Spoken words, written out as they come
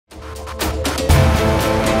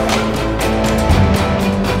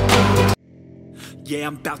yeah,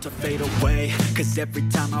 I'm about to fade away. Cause every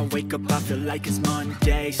time I wake up I feel like it's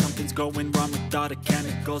Monday. Something's going wrong with all the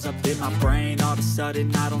chemicals up in my brain. All of a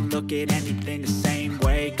sudden I don't look at anything the same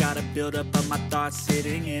way. Gotta build up of my thoughts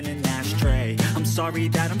sitting in an ashtray. I'm sorry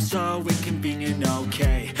that I'm so inconvenient,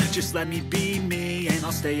 okay. Just let me be me and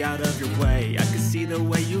I'll stay out of your way. I can see the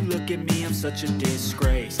way you look at me, I'm such a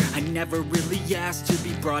disgrace. I never really asked to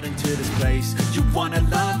be brought into this place. You wanna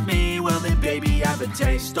love me? Well then baby, have a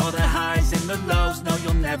taste. All the highs and the lows, no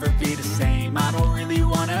you'll never be the same. I don't really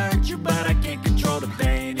wanna hurt you, but I can't control the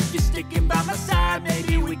pain. If you're sticking by my side,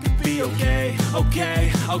 maybe we could be okay.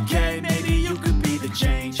 Okay, maybe you could be the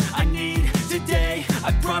change I need today.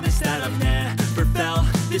 I promise that I've never felt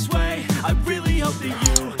this way. I really hope that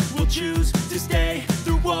you will choose to stay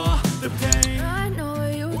through all the pain. I know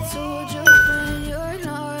you told your friend you're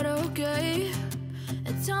not okay,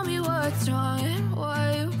 and tell me what's wrong and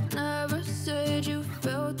why you never said you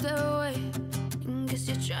felt that way. Guess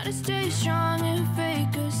you're trying to stay strong and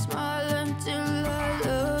fake a smile until I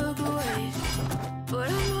look away. But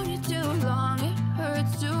I've known you too long, it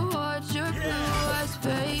hurts to watch your blue eyes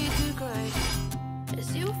fade to gray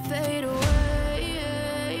as you fade away.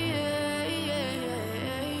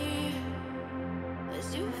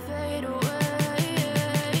 As you fade away.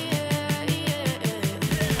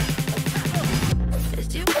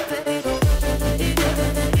 As you fade away.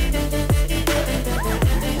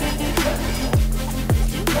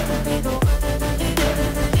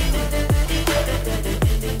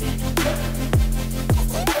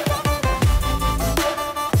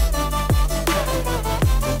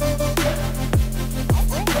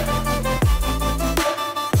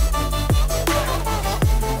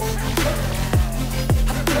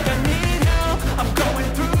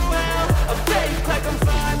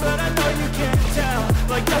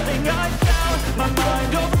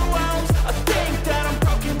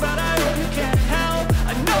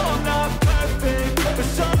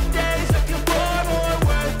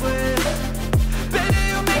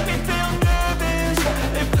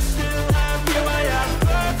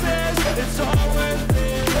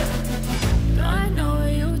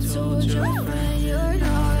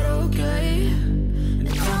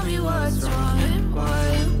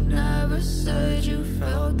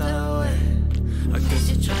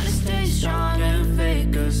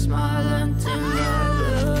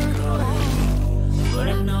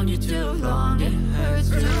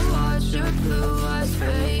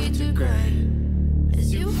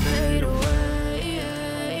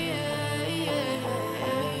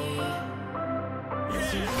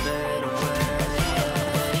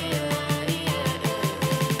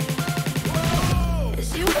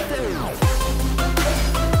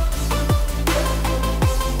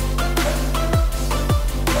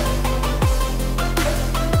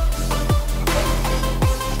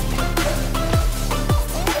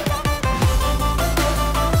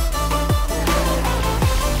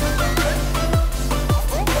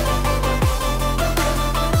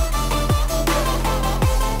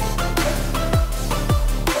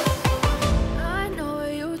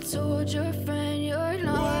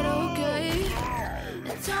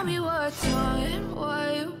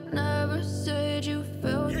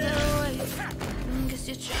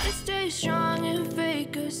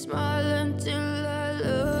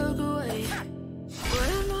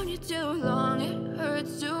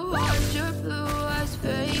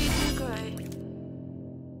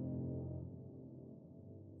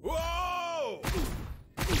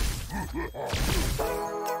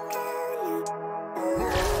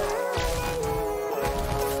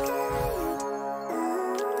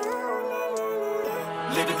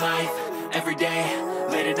 Living life, every day,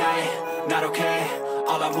 late at night, not okay.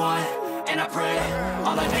 All I want, and I pray,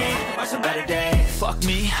 all I need are some better days. Fuck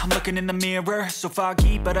me, I'm looking in the mirror, so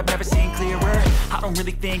foggy, but I've never seen clearer. I don't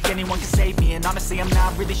really think anyone can save me, and honestly I'm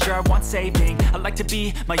not really sure I want saving. I like to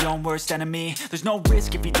be my own worst enemy. There's no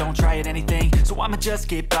risk if you don't try at anything, so I'ma just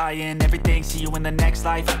keep buying everything. See you in the next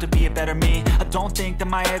life, have to be a better me. I don't think that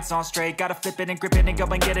my head's on straight, gotta flip it and grip it and go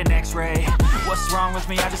and get an x-ray. What's wrong with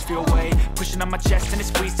me? I just feel weight pushing on my chest and it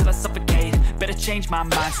squeezes till I suffocate. Better change my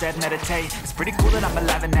mindset, meditate. It's pretty cool that I'm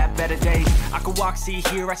alive and have better days. I could walk, see,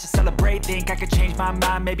 hear, I should celebrate. Think I could change my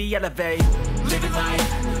mind, maybe elevate. Living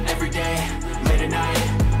life, every day, late at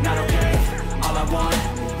night, not okay. All I want,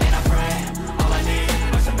 and I pray, all I need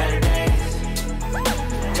are some better days.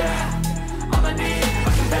 Yeah, all I need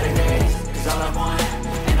are some better days. Cause all I want,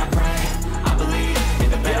 and I pray, I believe in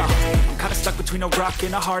the better days. I'm kinda stuck between between a rock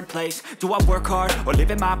and a hard place. Do I work hard or live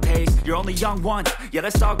at my pace? You're only young once, yeah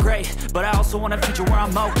that's all great, but I also want a future where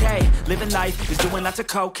I'm okay. Living life is doing lots of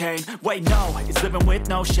cocaine. Wait no, it's living with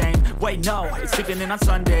no shame. Wait no, it's sleeping in on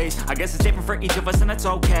Sundays. I guess it's different for each of us and that's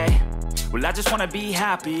okay. Well I just wanna be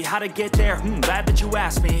happy, how to get there? Glad that you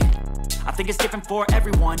asked me. I think it's different for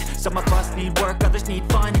everyone. Some of us need work, others need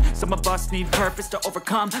fun. Some of us need purpose to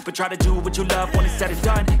overcome. But try to do what you love when it's said and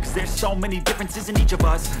done, cause there's so many differences in each of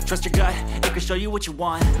us. Trust your gut, it can show you what you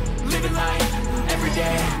want. Living life,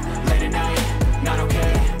 everyday, late at night, not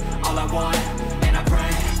okay. All I want, and I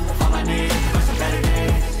pray, all I need are some better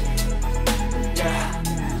days.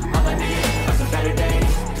 Yeah, all I need are some better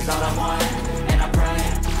days. Cause all I want, and I pray,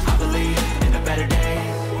 I believe in the better days.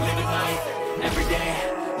 Living life, everyday,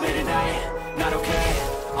 late at night, not okay.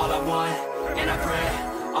 All I want, and I pray,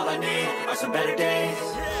 all I need are some better days.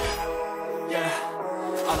 Yeah,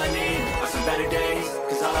 all I need are some better days.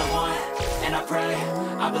 Cause all I want, and I pray,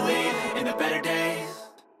 I believe in the better days.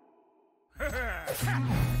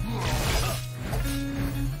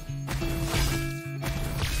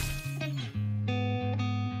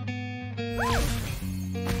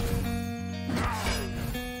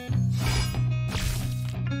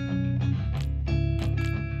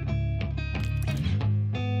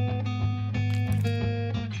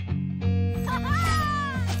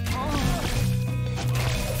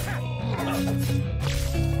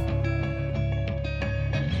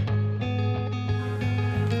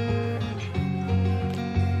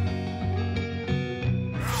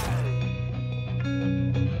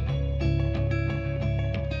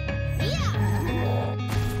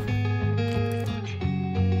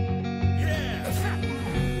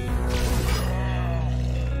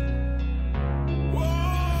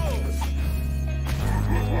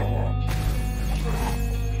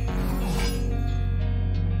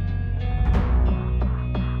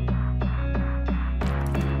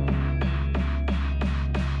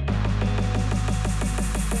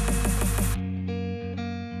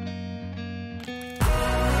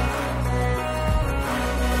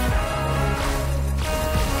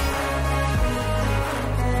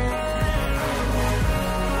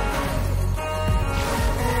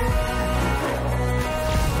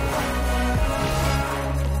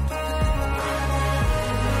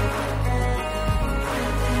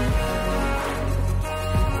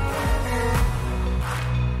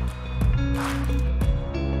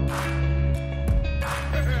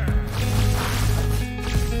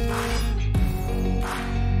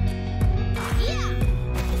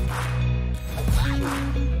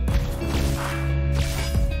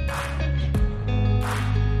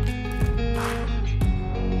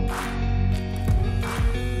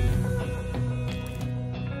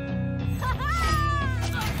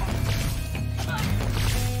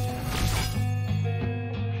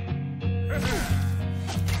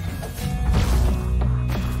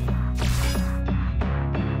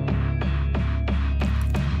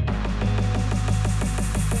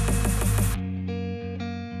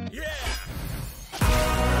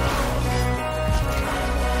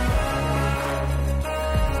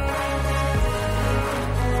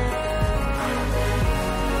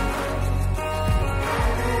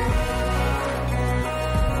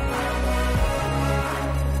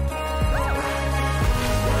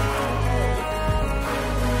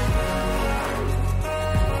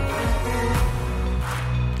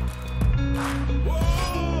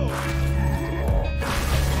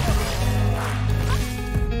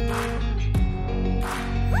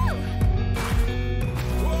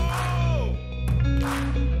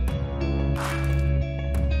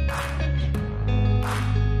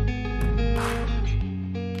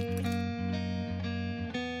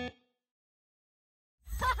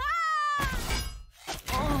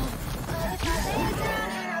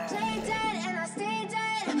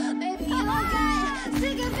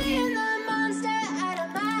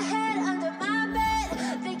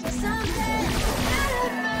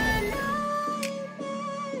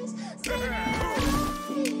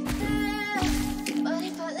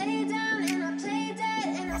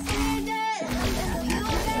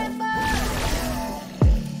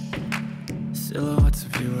 Silhouettes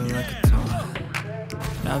of you are like a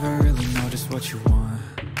taunt. Never really know just what you want.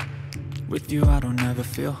 With you I don't ever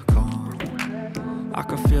feel calm. I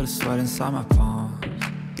can feel the sweat inside my palms.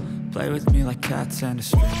 Play with me like cats and a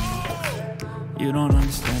string. You don't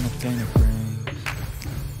understand the pain it brings.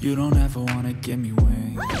 You don't ever wanna give me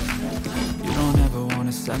wings. You don't ever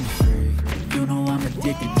wanna set me free. You know I'm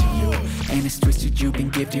addicted to you. And it's twisted, you've been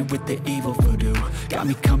gifted with the evil voodoo. Got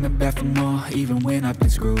me coming back for more, even when I've been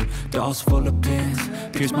screwed. Dolls full of pins,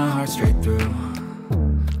 pierce my heart straight through.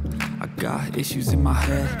 I got issues in my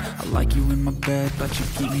head. I like you in my bed, but you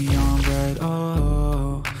keep me on red.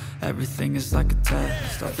 Oh, everything is like a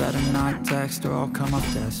test. I better not text or I'll come off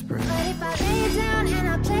desperate. But if I lay down and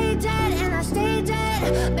I play dead and I stay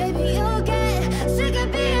dead, baby, you'll get sick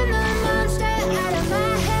of being the monster out of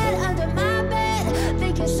my head, under my bed,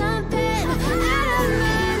 thinking something out of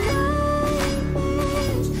my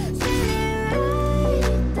nightmares, standing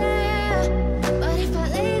right there. But if I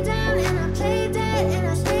lay down and I play dead and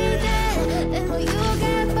I stay dead, then will you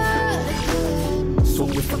get bored again? So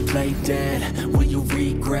if I play dead, will you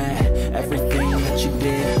regret everything that you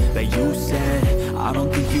did, that you said? I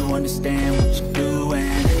don't think you understand what you're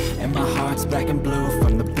doing, and my heart's black and blue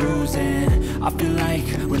from the bruising. I feel like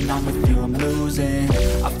when I'm with you I'm losing.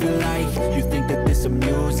 I feel like you think that this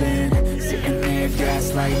amusing, sitting there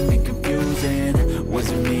gaslighting and confusing. Was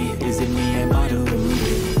it me? Is it me? Am I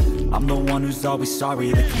deluded? I'm the one who's always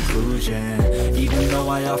sorry, the conclusion, even though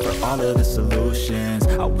I offer all of the solutions.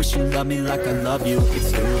 I wish you loved me like I love you, it's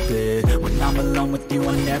stupid. When I'm alone with you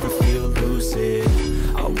I never feel lucid.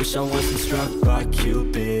 I wish I wasn't struck by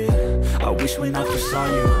Cupid. I wish when I first saw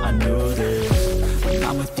you I knew this. When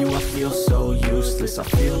I'm with you I feel so useless, I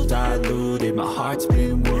feel diluted, my heart's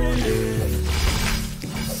been wounded.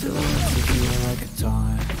 Silhouettes of you are like a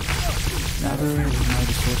taunt, never really know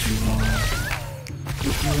just what you want.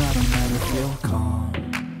 With you I don't ever feel calm,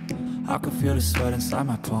 I can feel the sweat inside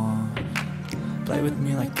my palm. Play with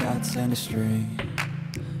me like cats and a string,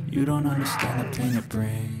 you don't understand the pain it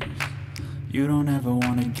brings. You don't ever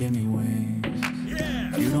wanna give me wings,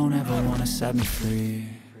 you don't ever wanna set me free.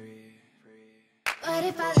 But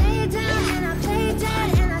if I lay down and I play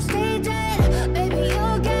dead and I stay dead, baby,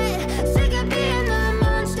 you'll get sick of being the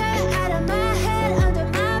monster out of my head, under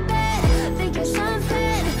my bed, thinking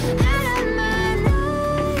something out of my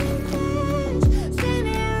nightmares,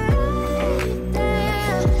 standing right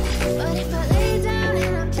there. But if I lay down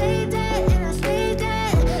and I play dead and I stay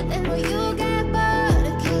dead, then will you get bored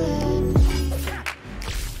again?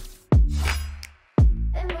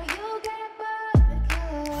 Then will you get bored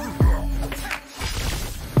again?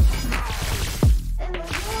 And will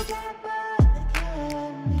you get bored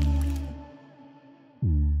again?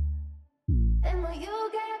 And will you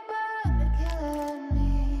get bored again?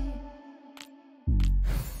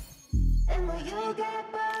 And will you get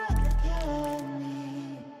bored again?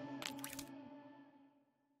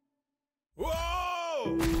 Whoa!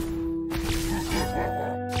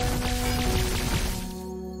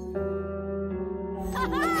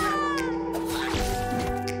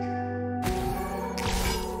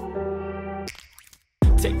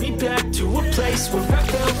 Take me back to a place where I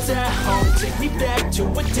felt at home. Take me back to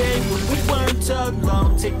a day when we weren't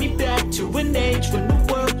alone. Take me back to an age when the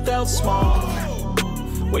world felt small,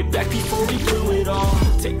 way back before we blew it all.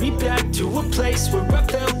 Take me back to a place where I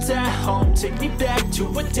felt at home. Take me back to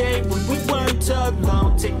a day when we weren't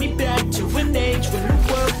alone. Take me back to an age when the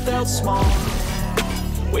world felt small,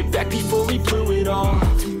 way back before we blew it all.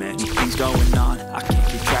 Too many things going on, I can't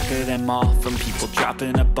keep track of them all. From people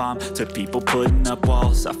dropping a bomb to people putting up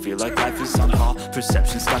walls, I feel like life is on hold,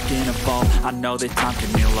 perception stuck in a ball. I know that time can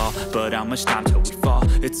heal all, but how much time till we fall?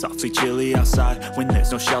 It's awfully chilly outside when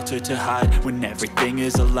there's no shelter to hide, when everything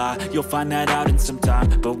is a lie. You'll find that out in some time,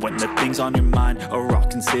 but when the things on your mind are all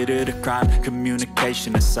considered a crime,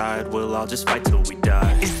 communication aside, we'll all just fight till we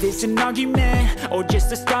die. Is this an argument or just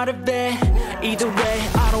the start of it? Either way,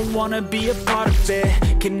 I don't wanna be a part of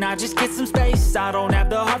it. Can I just get some space? I don't have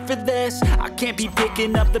the heart for this. I can't be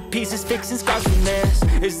picking up the pieces, fixing scars from this.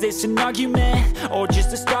 Is this an argument or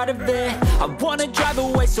just the start of it? I wanna drive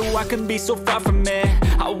away so I can be so far from it.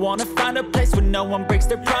 I wanna find a place where no one breaks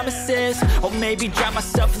their promises, or maybe drown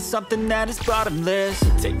myself in something that is bottomless.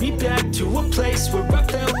 Take me back to a place where I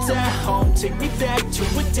felt at home. Take me back to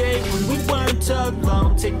a day when we weren't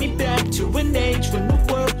alone. Take me back to an age when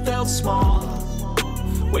the world felt small,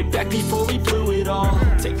 way back before we blew it all.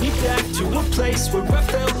 Take me back to a place where I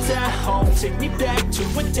felt at home. Take me back to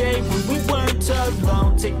a day when we weren't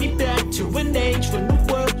alone. Take me back to an age when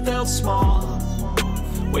the world felt small,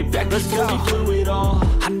 way back before we blew it all.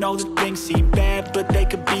 I know that things seem bad, but they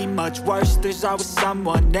could be much worse. There's always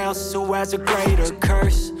someone else who has a greater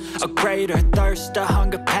curse, a greater thirst, a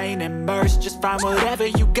hunger, pain, and mercy. Just find whatever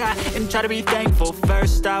you got and try to be thankful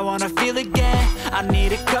first. I wanna feel again, I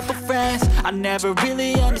need a couple friends. I never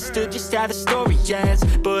really understood just how the story ends,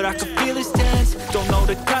 but I can feel it's tense. Don't know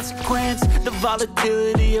the consequence, the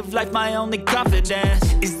volatility of life, my only confidence.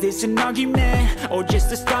 Is this an argument or just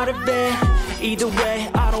the start of it? Either way,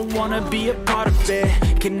 I don't wanna be a part of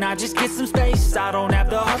fit? Can I just get some space? I don't have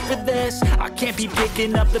the heart for this. I can't be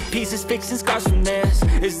picking up the pieces, fixing scars from this.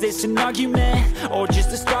 Is this an argument, or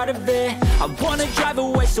just the start of it? I wanna drive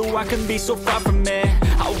away so I can be so far from it.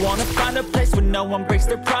 I wanna find a place where no one breaks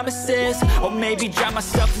their promises, or maybe drown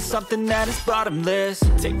myself in something that is bottomless.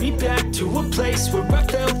 Take me back to a place where I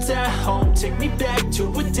felt at home. Take me back to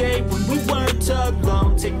a day when we weren't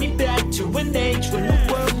alone. Take me back to an age when the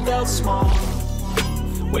world felt small,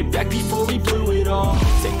 way back before we blew it all.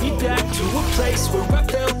 Take me back to a place where I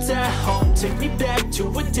felt at home. Take me back to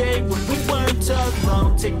a day when we weren't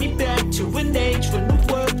alone. Take me back to an age when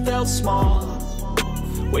the world felt small,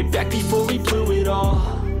 way back before we blew it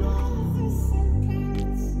all.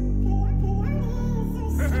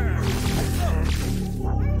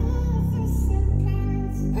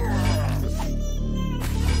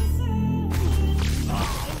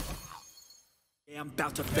 I'm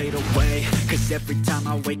about to fade away, cause every time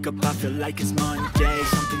I wake up I feel like it's Monday.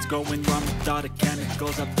 Something's going wrong with all the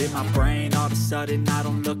chemicals up in my brain. All of a sudden I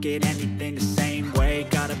don't look at anything the same way.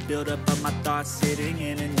 Gotta build up of my thoughts sitting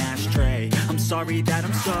in an ashtray. I'm sorry that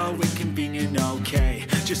I'm so inconvenient, okay?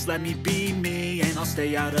 Just let me be me and I'll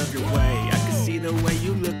stay out of your way. I can see the way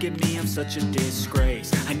you look at me, I'm such a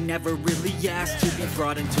disgrace. I never really asked to be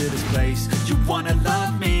brought into this place. You wanna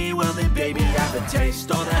love me? Well then baby have a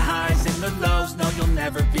taste. All the highs and the lows, no you'll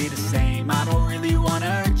never be the same. I don't really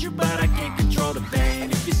wanna hurt you, but I can't control the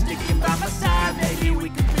pain. If you're sticking by my side, maybe we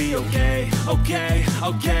could be okay. Okay,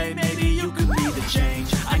 okay, maybe you could be the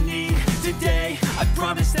change I need today. I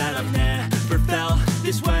promise that I've never felt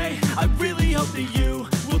this way. I really hope that you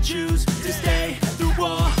will choose to stay through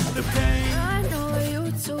all the pain. I know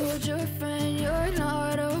you told your friend you're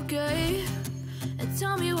not okay, and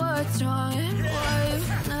tell me what's wrong and why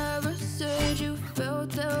you never said you felt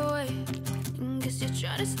that way. Guess you're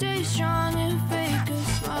trying to stay strong and fake a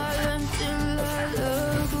smile until I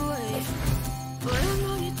look away. But I've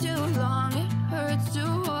known you too long, it hurts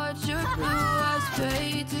to watch your blue eyes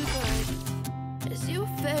fade to gray as you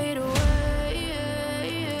fade away.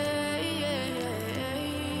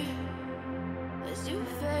 As you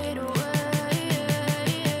fade away.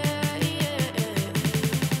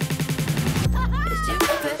 As you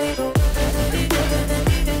fade away.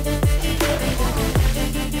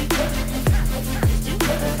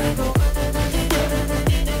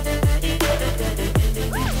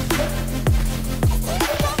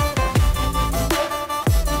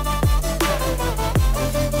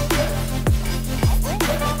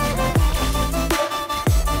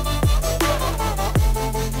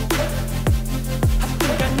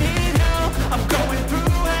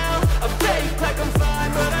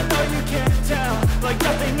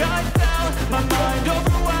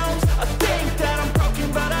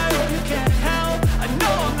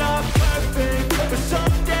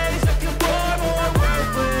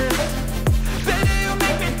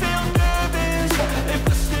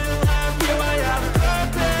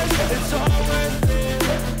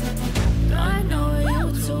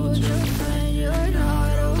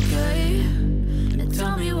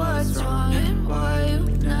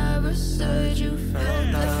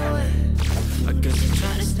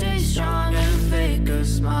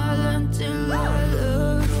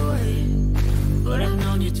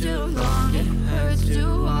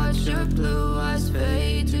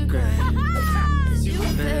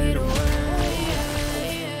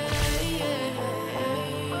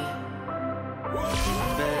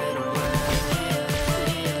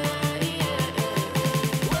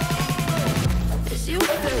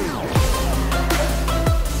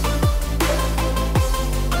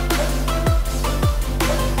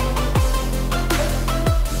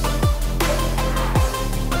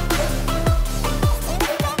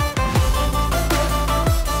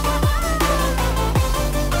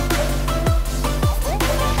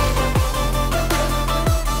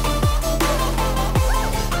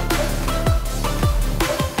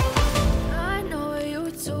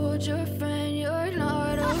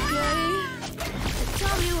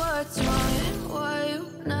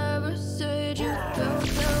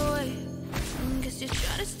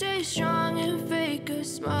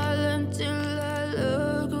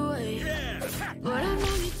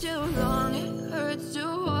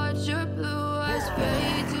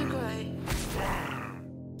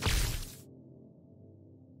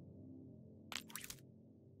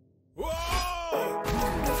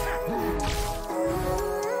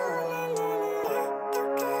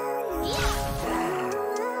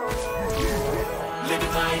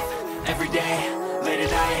 Every day, late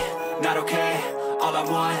at night, not okay. All I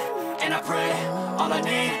want and I pray. All I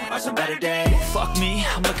need are some better days. Fuck me,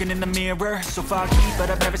 I'm looking in the mirror, so foggy, but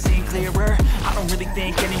I've never seen clearer. I don't really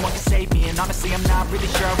think anyone can save me, and honestly I'm not really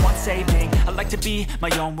sure I want saving. I like to be my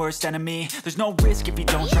own worst enemy. There's no risk if you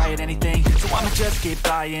don't try at anything, so I'ma just keep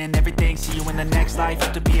buying everything. See you in the next life,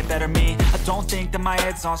 have to be a better me. I don't think that my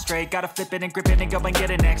head's on straight, gotta flip it and grip it and go and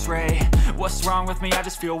get an x-ray. What's wrong with me? I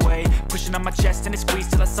just feel weight pushing on my chest and it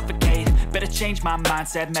squeezes till I suffocate. Better change my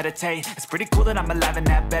mindset, meditate. It's pretty cool that I'm alive and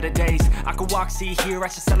have better days. I could walk, see, hear, I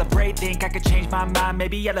should celebrate. Think I could change my mind,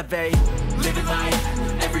 maybe elevate. Living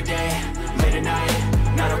life, every day, late at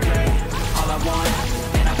night, not okay. All I want,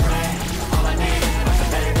 and I pray, all I need are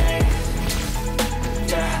some better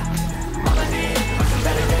days. Yeah, all I need are some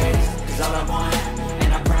better days. Cause all I want,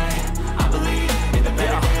 and I pray, I believe in the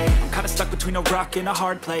better days. I'm kinda stuck between a rock and a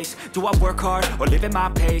hard place. Do I work hard or live at my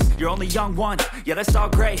pace? You're only young once, yeah that's all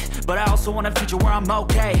great, but I also want a future where I'm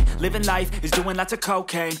okay. Living life is doing lots of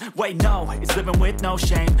cocaine. Wait no, it's living with no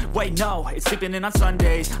shame. Wait no, it's sleeping in on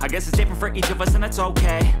Sundays. I guess it's different for each of us and that's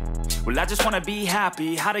okay. Well I just wanna be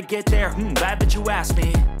happy, how to get there? Glad that you asked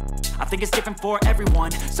me. I think it's different for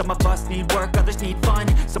everyone. Some of us need work, others need fun.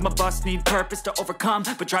 Some of us need purpose to overcome.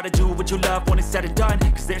 But try to do what you love when it's said and done.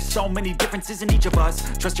 Cause there's so many differences in each of us.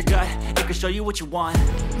 Trust your gut, it can show you what you want.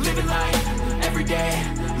 Living life, every day,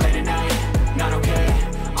 late at night, not okay.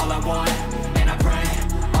 All I want, and I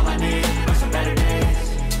pray, all I need are some better days.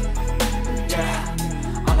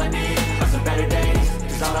 Yeah, all I need are some better days.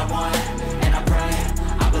 Cause all I want, and I pray,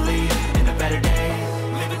 I believe in the better days.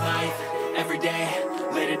 Living life, every day,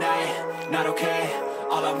 late at night, not okay.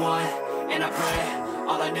 All I want, and I pray,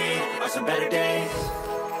 all I need are some better days.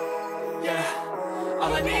 Yeah,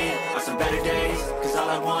 all I need are some better days. Cause all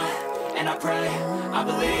I want, and I pray, I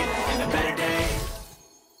believe in the better days.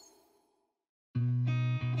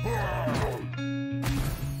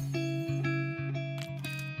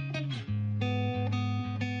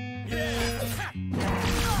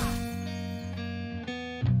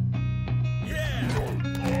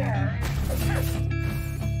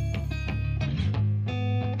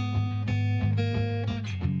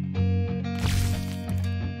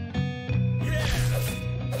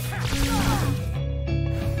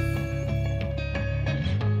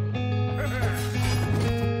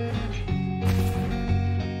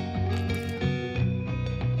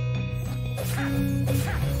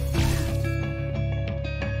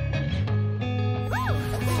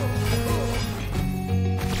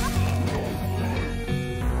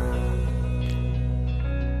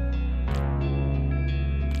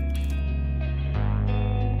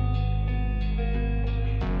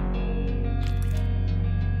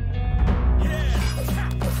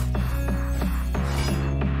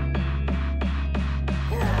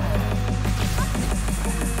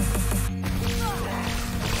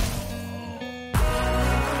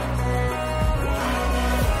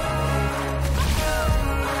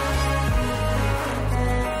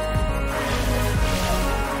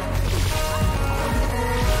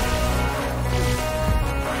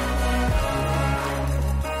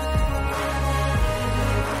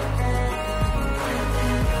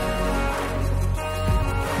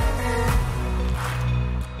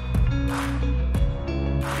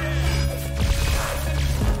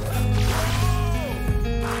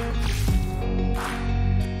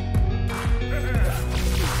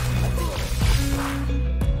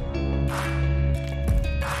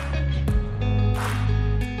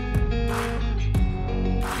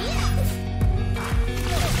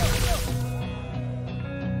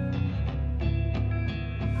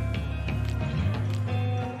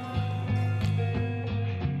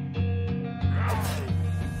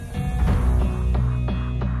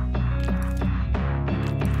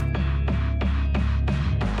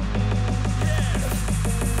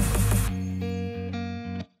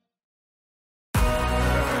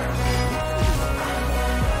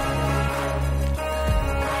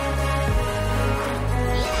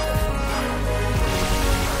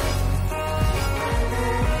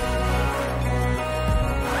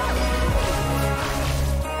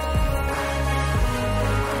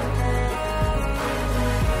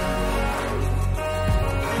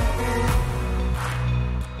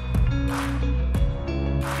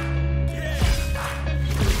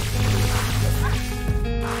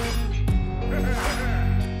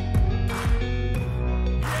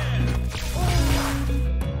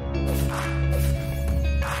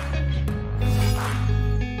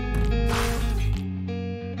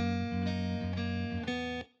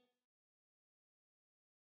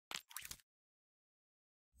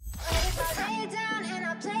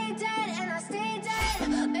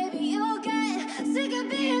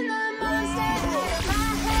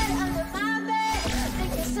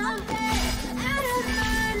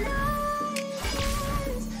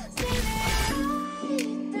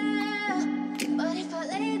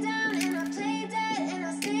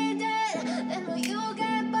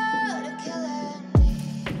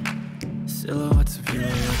 Silhouettes of you all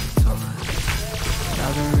the time.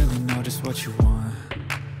 Never really know just what you want.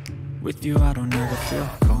 With you I don't ever feel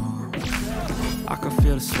calm. I can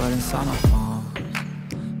feel the sweat inside my palms.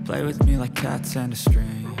 Play with me like cats and a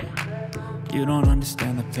string. You don't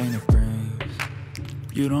understand the pain it brings.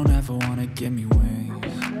 You don't ever wanna give me wings.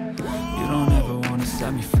 You don't ever wanna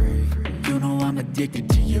set me free. You know I'm addicted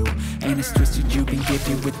to you, and it's twisted you've been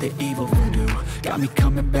gifted with the evil voodoo. Got me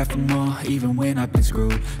coming back for more, even when I've been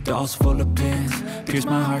screwed. Dolls full of pins, pierce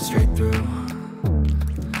my heart straight through.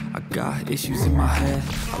 I got issues in my head,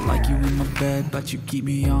 I like you in my bed, but you keep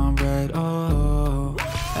me on red. Oh,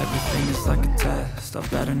 everything is like a test. I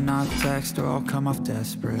better not text or I'll come off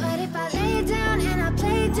desperate. But if I lay down and I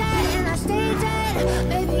play dead and I stay dead,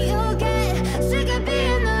 maybe you'll get sick of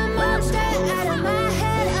being the monster out of my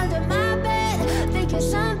head, under my bed, thinking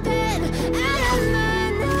something out of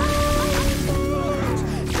my nose,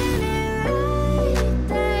 standing right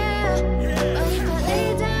there. But if I lay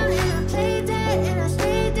down and I play dead and I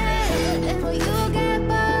stay dead, then will you get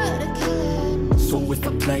bored of killing? So if I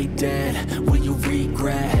play dead, will you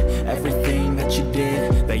regret everything that you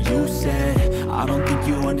did, that you said? I don't think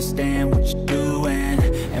you understand what you're doing,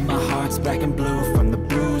 and my heart's black and blue from the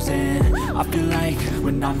bruising. I feel like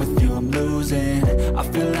when I'm with you I'm losing. I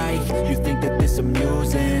feel like you think that this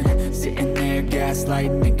amusing, sitting there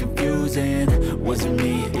gaslighting and confusing. Was it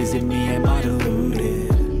me? Is it me? Am I deluded?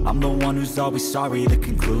 I'm the one who's always sorry, the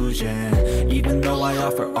conclusion, even though I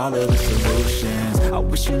offer all of the solutions. I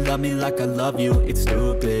wish you loved me like I love you, it's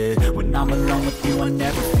stupid. When I'm alone with you I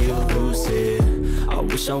never feel lucid. I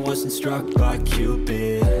wish I wasn't struck by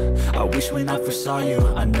Cupid. I wish when I first saw you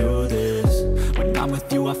I knew this. When I'm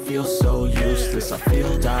with you I feel so useless. I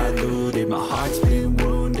feel diluted, my heart's been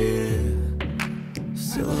wounded.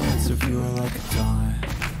 Silhouettes of you are like a time.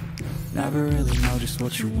 Never really know just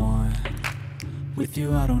what you want. With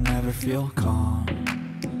you I don't ever feel calm.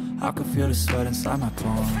 I can feel the sweat inside my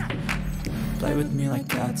palm. Play with me like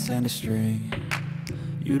cats and a string.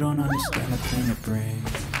 You don't understand the pain it brings.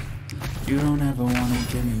 You don't ever wanna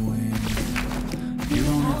give me wings. You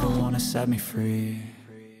don't ever wanna set me free.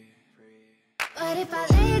 But if I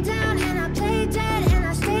lay down and I play dead and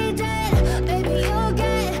I stay dead, baby you'll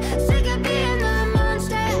get sick of being the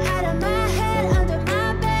monster out of my head, under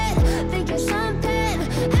my bed, thinking something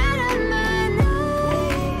out of my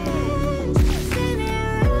nose,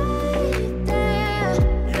 standing right there.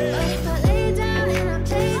 But if I lay down and I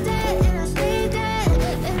play dead and I stay dead,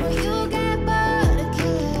 then will you get bored of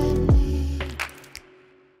killing me?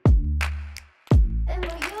 Then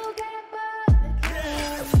will you get bored of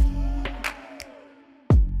killing me?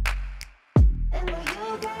 And will you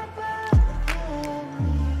get bored of killing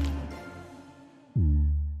me?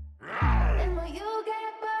 And will you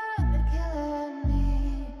get bored of killing me?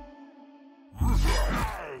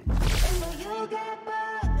 And will you get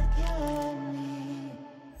bored of killing me?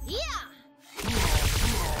 Yeah!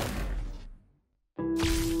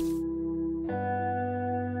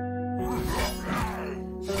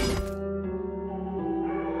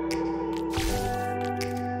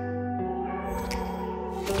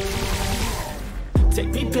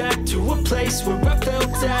 Take me back to a place where I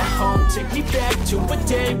felt at home. Take me back to a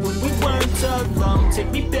day when we weren't alone. Take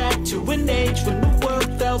me back to an age when the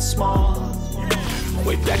world felt small,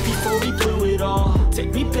 way back before we blew it all.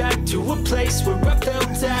 Take me back to a place where I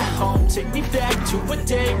felt at home. Take me back to a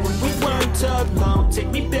day when we weren't alone. Take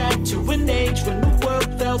me back to an age when the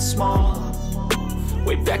world felt small,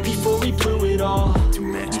 way back before we blew it all. Too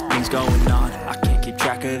many things going on, I can't keep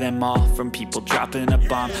track of them all. From people dropping a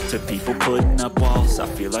bomb to people putting up walls. I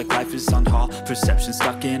feel like life is on hold, perception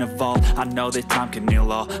stuck in a vault. I know that time can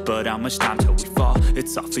heal all, but how much time till we fall?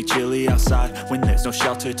 It's awfully chilly outside when there's no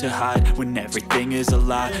shelter to hide. When everything is a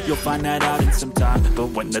lie, you'll find that out in some time.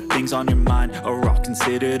 But when the things on your mind are all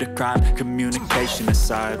considered a crime, communication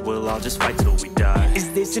aside, we'll all just fight till we die. Is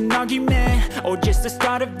this an argument or just the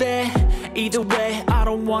start of it? Either way, I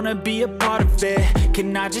don't wanna be a part of it.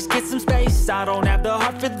 Can I just get some space? I don't have the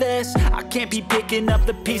heart for this. I can't be picking up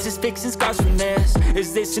the pieces, fixing scars from this.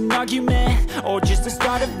 Is this an argument or just the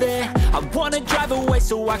start of it? I wanna drive away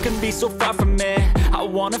so I can be so far from it. I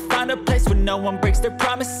wanna find a place where no one breaks their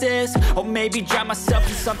promises, or maybe drown myself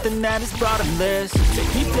in something that is bottomless.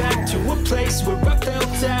 Take me back to a place where I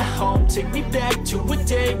felt at home. Take me back to a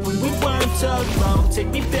day when we weren't alone. Take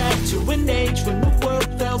me back to an age when the world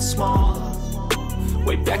felt small,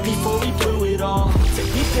 way back before we blew it all.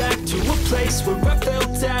 Take me back to a place where I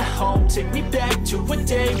felt at home. Take me back to a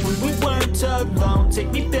day when we weren't alone.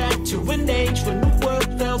 Take me back to an age when the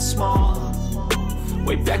world felt small,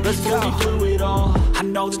 Way back before we blew it all. I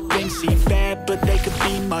know that things seem bad, but they could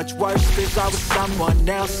be much worse. There's always someone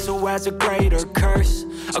else who has a greater curse,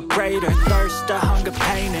 a greater thirst, a hunger,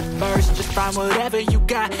 pain, and mercy. Just find whatever you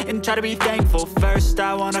got and try to be thankful first.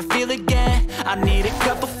 I wanna feel again, I need a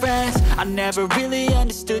couple friends. I never really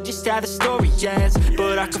understood just how the story ends,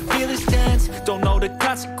 but I can feel it's tense, don't know the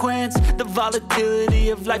consequence. The volatility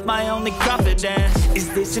of life, my only confidence. Is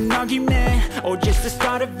this an argument, or just the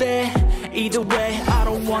start of it? Either way, I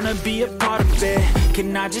don't wanna be a part of it.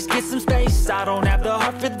 Can I just get some space? I don't have the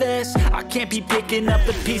heart for this. I can't be picking up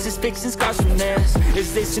the pieces, fixing scars from this.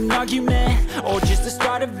 Is this an argument, or just the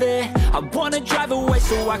start of it? I wanna drive away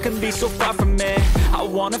so I can be so far from it. I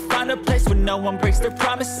wanna find a place where no one breaks their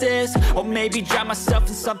promises, or maybe drown myself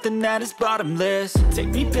in something that is bottomless. Take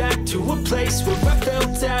me back to a place where I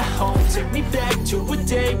felt at home. Take me back to a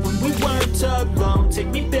day when we weren't alone. Take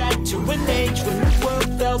me back to an age when the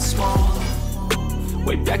world felt small.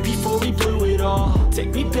 Way back before we blew it all.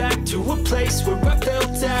 Take me back to a place where I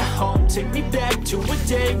felt at home. Take me back to a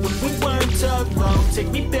day when we weren't alone. Take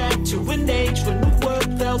me back to an age when the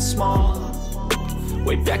world felt small.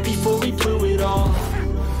 Way back before we blew it all.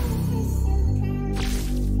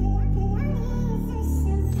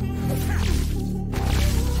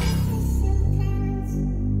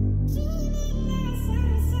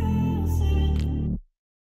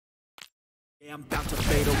 I'm about to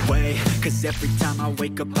fade away, cause every time I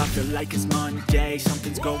wake up I feel like it's Monday.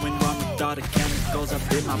 Something's going wrong with all the chemicals up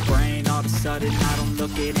in my brain. All of a sudden I don't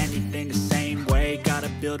look at anything the same way. Got a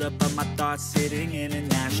buildup of my thoughts sitting in an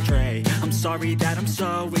ashtray. I'm sorry that I'm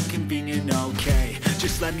so inconvenient, okay.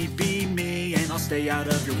 Just let me be me and I'll stay out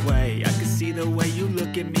of your way. I can see the way you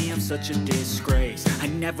look at me, I'm such a disgrace. I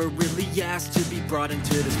never really asked to be brought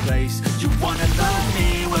into this place. You wanna love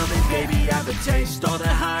me? Well then baby I have a taste. All the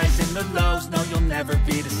highs and the lows, no you'll never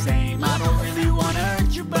be the same. I don't really wanna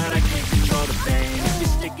hurt you, but I can't control the pain. If you're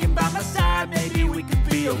sticking by my side, maybe we could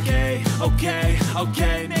be okay.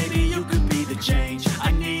 Okay, maybe you could be the change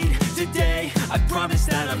I need today. I promise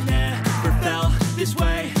that I've never felt this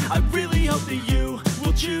way. I really hope that you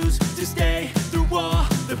will choose to stay through all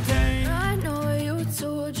the pain. I know you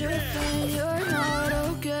told your friend you're not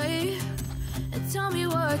okay, and tell me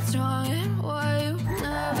what's wrong and why you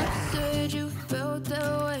never said you felt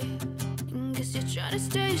that way. Guess you're trying to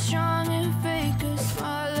stay strong and fake a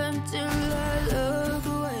smile until I look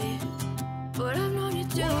away. But I've known you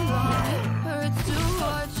too long, it hurts to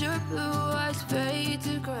watch your blue eyes fade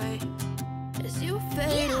to gray as you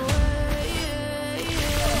fade away.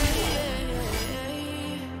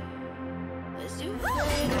 As you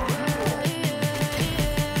fade away.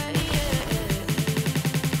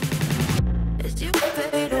 As you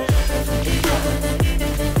fade away.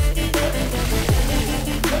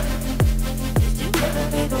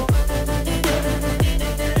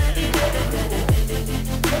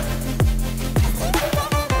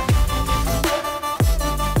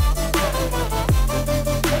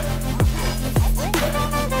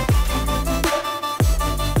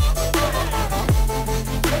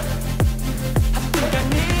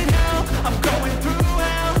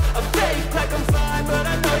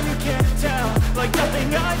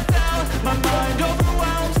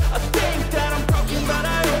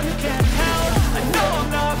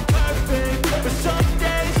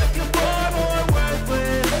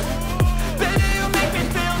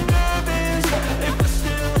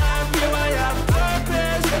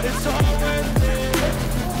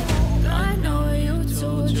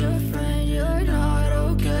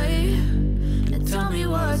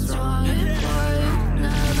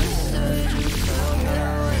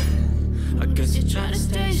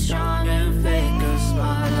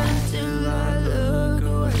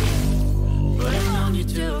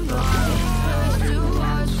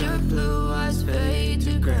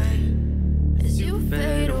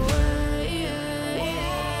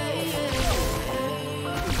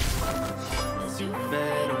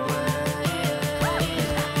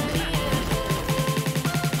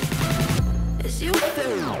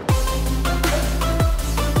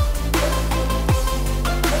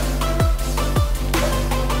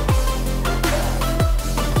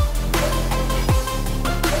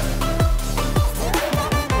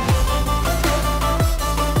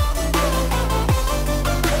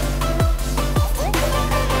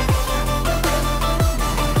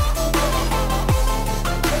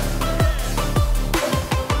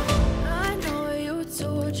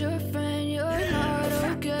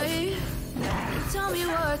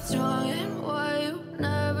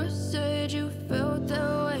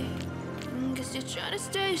 Try to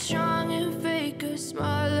stay strong and fake a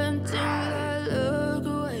smile until I look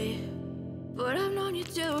away. But I've known you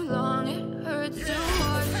too long. It hurts to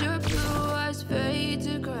watch your blue eyes fade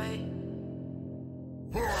to gray.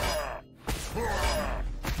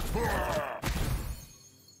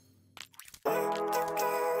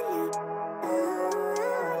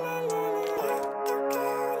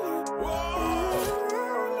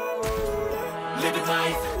 Living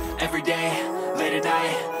life, every day, late at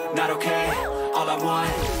night, not okay. All I want,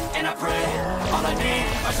 and I pray, all I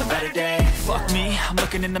need are some better days. Fuck me, I'm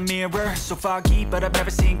looking in the mirror, so foggy, but I've never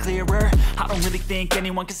seen clearer. I don't really think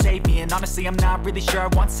anyone can save me, and honestly I'm not really sure I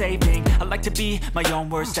want saving. I like to be my own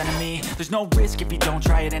worst enemy. There's no risk if you don't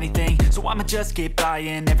try at anything, so I'ma just keep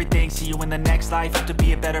buying everything. See you in the next life, have to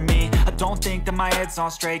be a better me. I don't think that my head's on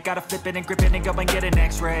straight, gotta flip it and grip it and go and get an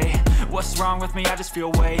x-ray. What's wrong with me? I just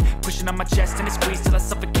feel weight pushing on my chest and it squeezes till I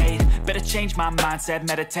suffocate. Better change my mindset,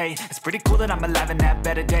 meditate. It's pretty cool that I'm alive and have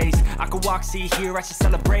better days. I could walk, see, hear, I should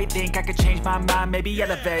celebrate. Think I could change my mind, maybe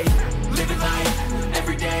elevate. Living life,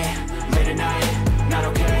 every day, late at night, not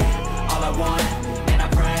okay. All I want, and I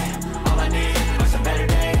pray, all I need are some better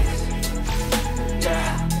days.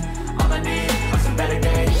 Yeah, all I need are some better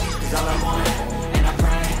days. Cause all I want, and I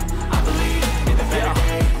pray, I believe in the better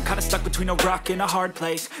days. I'm kinda stuck between a rock and a hard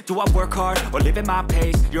place. Do I work hard or live at my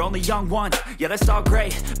pace? You're only young once, yeah that's all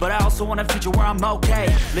great, but I also want a future where I'm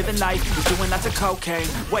okay. Living life is doing lots of cocaine.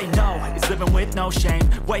 Wait no, it's living with no shame.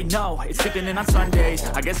 Wait no, it's sleeping in on Sundays.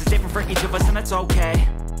 I guess it's different for each of us and that's okay.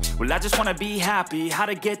 Well I just wanna be happy, how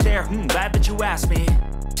to get there? Glad that you asked me.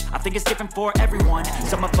 I think it's different for everyone.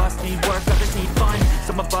 Some of us need work, others need fun.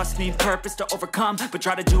 Some of us need purpose to overcome. But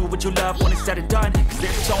try to do what you love when it's said and done. Cause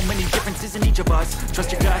there's so many differences in each of us.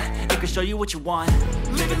 Trust your gut, it can show you what you want.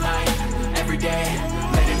 Living life, every day,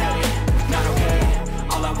 late at night, not okay.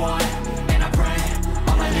 All I want, and I pray,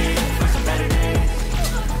 all I need are some better days.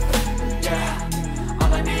 Yeah,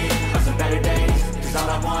 all I need are some better days. Cause all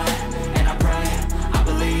I want, and I pray, I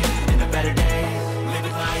believe in the better days.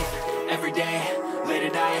 Living life, every day, late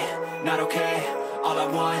at night, not okay. All I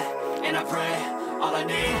want, and I pray, all I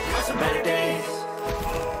need are some better days.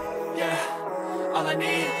 Yeah, all I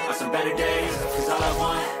need are some better days. Cause all I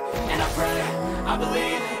want, and I pray, I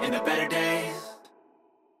believe in the better days.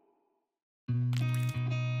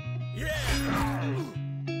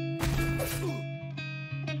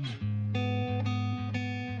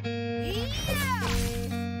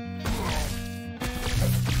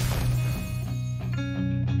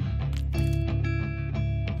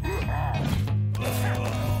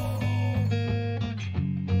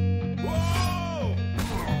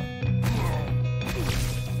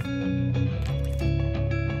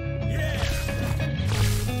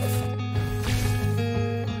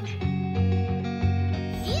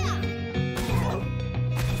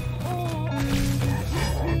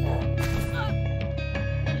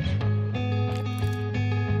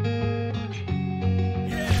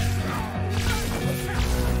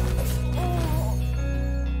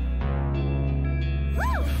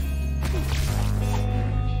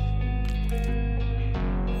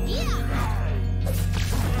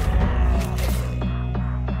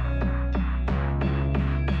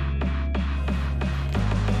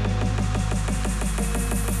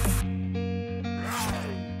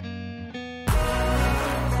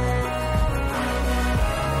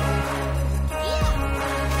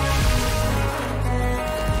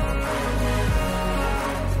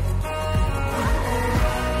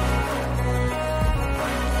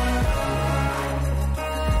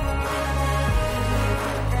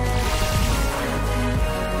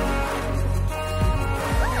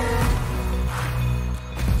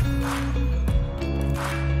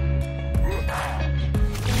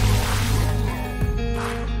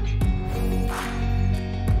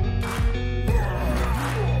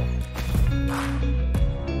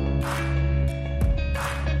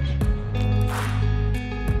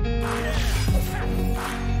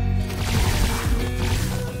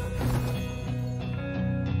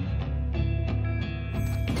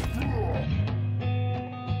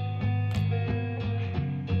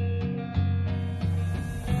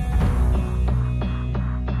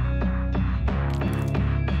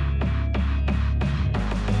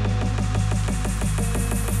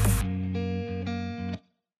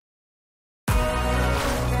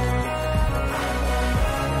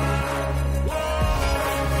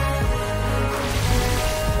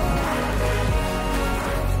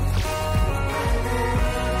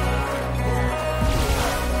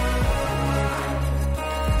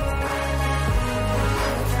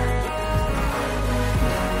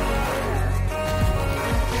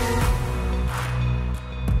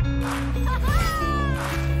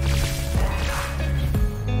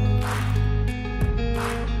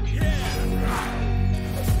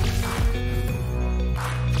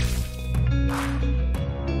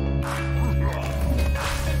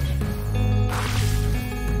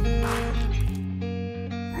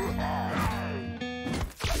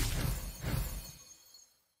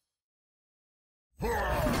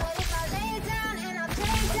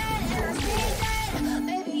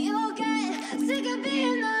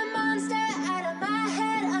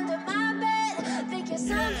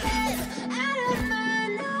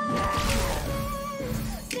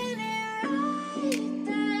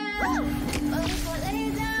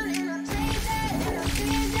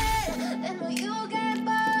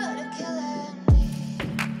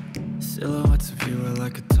 Silhouettes of you are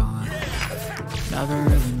like a taunt. Never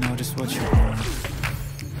really know just what you want.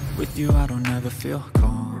 With you I don't ever feel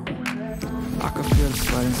calm. I can feel the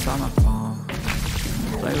sweat inside my palm.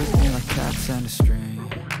 Play with me like cats and a string.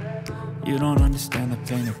 You don't understand the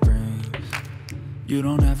pain it brings. You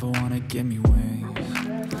don't ever wanna give me wings.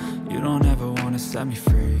 You don't ever wanna set me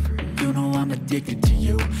free. You know I'm addicted to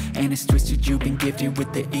you, and it's twisted, you've been gifted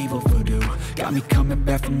with the evil voodoo. Got me coming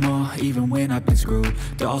back for more, even when I've been screwed.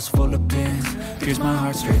 Dolls full of pins, pierce my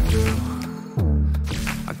heart straight through.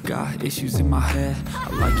 I got issues in my head, I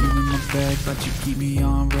like you in my bed, but you keep me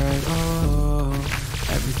on red. Oh,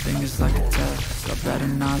 everything is like a test, I better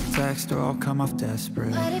not text or I'll come off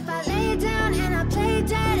desperate. But if I lay down and I play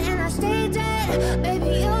dead and I stay dead,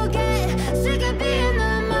 baby you'll get sick of being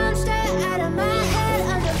the monster out of my head,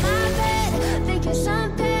 under my bed, think you're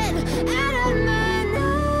something out of my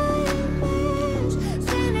nightmares,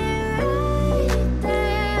 standing right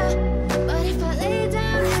there. But if I lay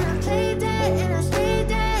down and I play dead and I stay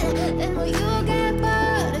dead, then will you get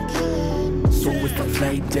bored of killing me? So if I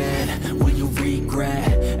play dead, will you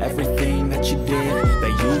regret everything that you did,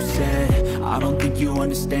 that you said? I don't think you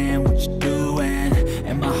understand what you're doing,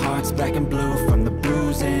 and my heart's black and blue from the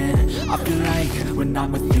bruising. I feel like when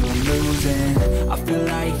I'm with you I'm losing. I feel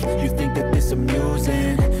like you think that this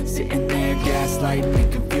amusing, sitting there gaslighting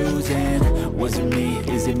and confusing. Was it me?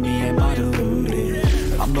 Is it me? Am I deluded?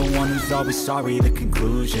 I'm the one who's always sorry, the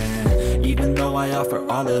conclusion, even though I offer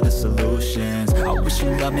all of the solutions. I wish you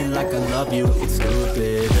loved me like I love you, it's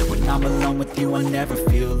stupid. When I'm alone with you I never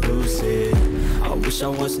feel lucid. I wish I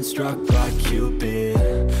wasn't struck by Cupid.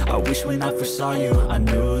 I wish when I first saw you I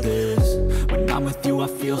knew this. When I'm with you I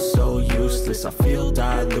feel so useless, I feel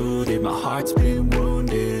diluted, my heart's been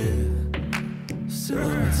wounded.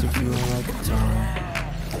 Silhouettes of you are like a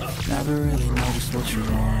taunt. Never really know just what you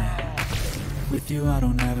want. With you I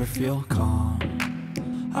don't ever feel calm.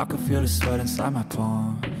 I can feel the sweat inside my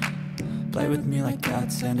palm. Play with me like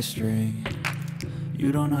cats and a string.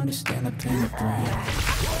 You don't understand the pain it brings.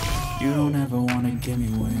 You don't ever wanna give me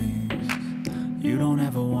wings. You don't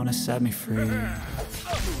ever wanna set me free.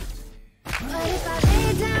 But if I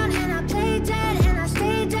lay down and I play dead and I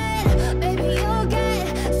stay dead, baby you'll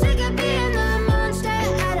get sick of being the monster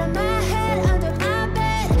out of my head, under my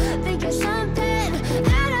bed, think you're something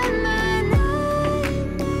out of my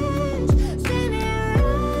nightmares, standing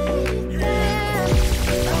right there.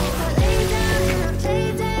 But if I lay down and I play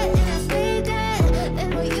dead and I stay dead, then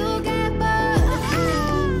will you get bored of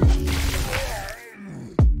killing me?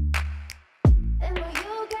 Then will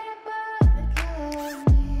you get bored of killing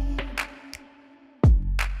me?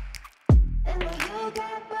 And will you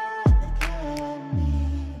get bored of killing me?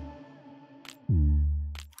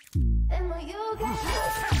 And will you get bored of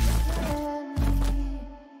killing me?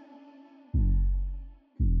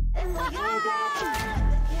 And will you get bored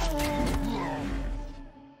of killing me?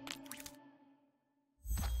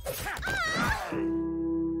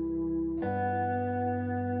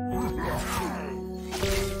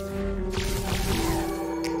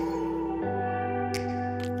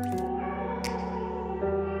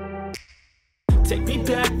 Take me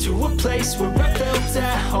back to a place where I felt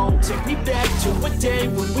at home. Take me back to a day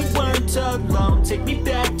when we weren't alone. Take me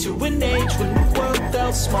back to an age when the world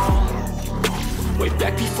felt small, way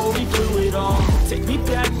back before we blew it all. Take me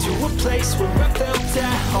back to a place where I felt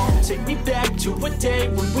at home. Take me back to a day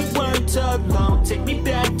when we weren't alone. Take me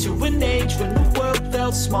back to an age when the world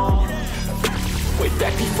felt small, way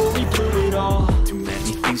back before we blew it all. Too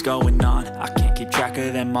many things going on, I can't keep track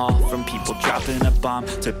of them all. From people dropping a bomb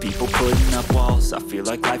to people putting up walls. I feel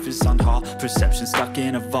like life is on hold, perception stuck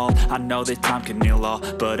in a vault. I know that time can heal all,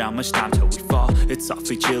 but how much time till we fall? It's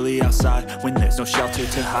awfully chilly outside when there's no shelter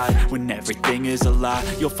to hide. When everything is a lie,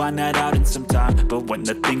 you'll find that out in some time. But when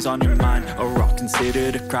the things on your mind are all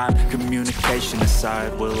considered a crime, communication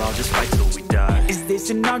aside, we'll all just fight till we die. Is this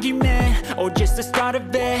an argument or just the start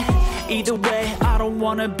of it? Either way, I don't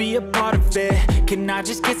wanna be a part of it. Can I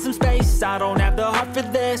just get some space? I don't have the heart for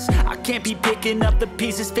this. I can't be picking up the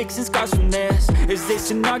pieces, fixing scars from this. Is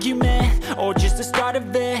this an argument or just the start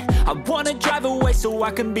of it? I wanna drive away so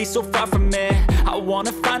I can be so far from it. I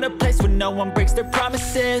wanna find a place where no one breaks their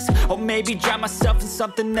promises, or maybe drown myself in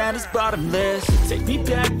something that is bottomless. Take me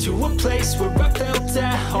back to a place where I felt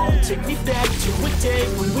at home. Take me back to a day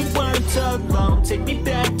when we weren't alone. Take me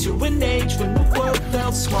back to an age when the world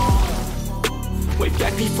felt small, way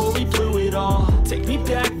back before we blew it all. Take me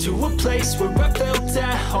back to a place where I felt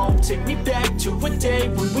at home. Take me back to a day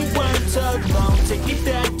when we weren't alone. Take me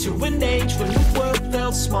back to an age when the world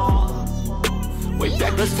felt small, way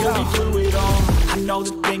back before we blew it all. I know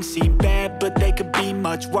that things seem bad, but they could be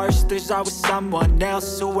much worse. There's always someone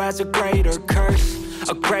else who has a greater curse,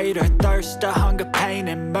 a greater thirst, a hunger, pain,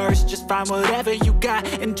 and mercy. Just find whatever you got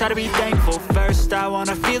and try to be thankful first. I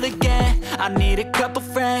wanna feel again, I need a couple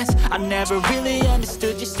friends. I never really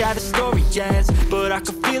understood just how the story ends, but I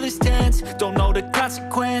can feel it's tense, don't know the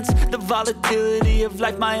consequence. The volatility of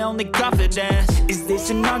life, my only confidence. Is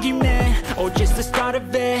this an argument, or just the start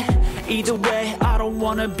of it? Either way, I don't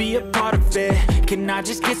wanna be a part of it. Can I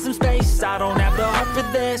just get some space? I don't have the heart for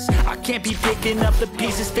this. I can't be picking up the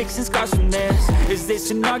pieces, fixing scars from this. Is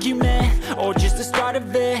this an argument, or just the start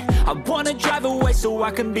of it? I wanna drive away so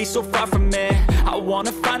I can be so far from it. I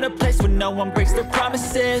wanna find a place where no one breaks their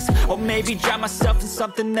promises, or maybe drown myself in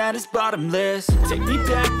something that is bottomless. Take me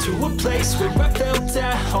back to a place where I felt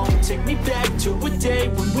at home. Take me back to a day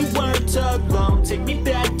when we weren't alone. Take me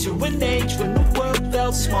back to an age when the world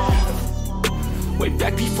felt small, way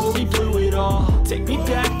back before we blew it all. Take me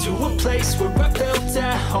back to a place where I felt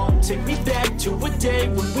at home. Take me back to a day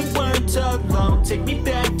when we weren't alone. Take me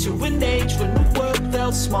back to an age when the world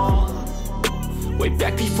felt small, way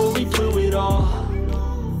back before we blew it all.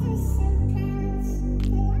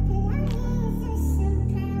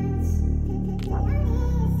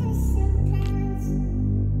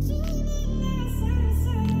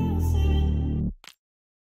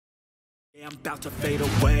 I'm about to fade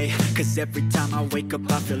away, cause every time I wake up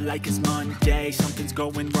I feel like it's Monday. Something's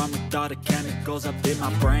going wrong with all the chemicals up in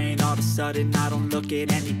my brain. All of a sudden I don't look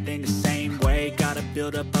at anything the same way. Gotta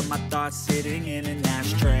build up of my thoughts sitting in an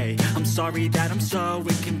ashtray. I'm sorry that I'm so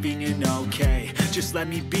inconvenient, okay? Just let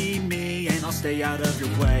me be me and I'll stay out of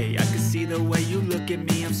your way. I can see the way you look at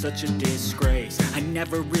me, I'm such a disgrace. I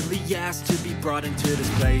never really asked to be brought into this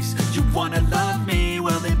place. You wanna love me?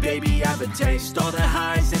 Well then baby have a taste. All the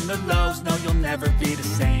highs and the lows, no you'll never be the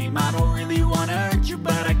same. I don't really wanna hurt you,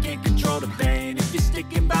 but I can't control the pain. If you're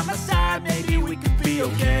sticking by my side, maybe we could be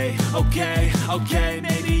okay. Okay,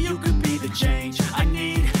 maybe you could be the change I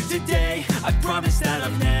need today. I promise that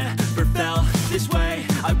I've never felt this way.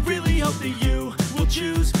 I really hope that you will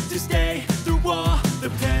choose to stay through all the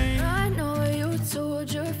pain. I know you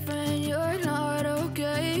told your friend you're not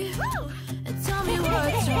okay, and tell me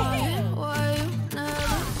what's wrong and why you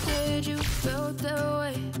never said you felt that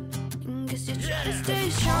way. Guess you try to stay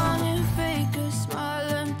strong and fake a smile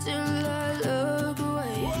until I look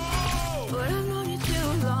away. But I've known you too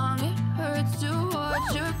long, it hurts to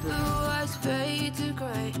watch your blue eyes fade to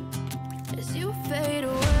gray as you fade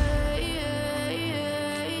away.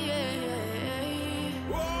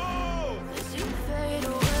 As you fade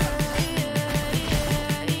away.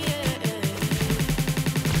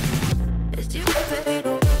 As you fade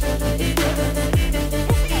away.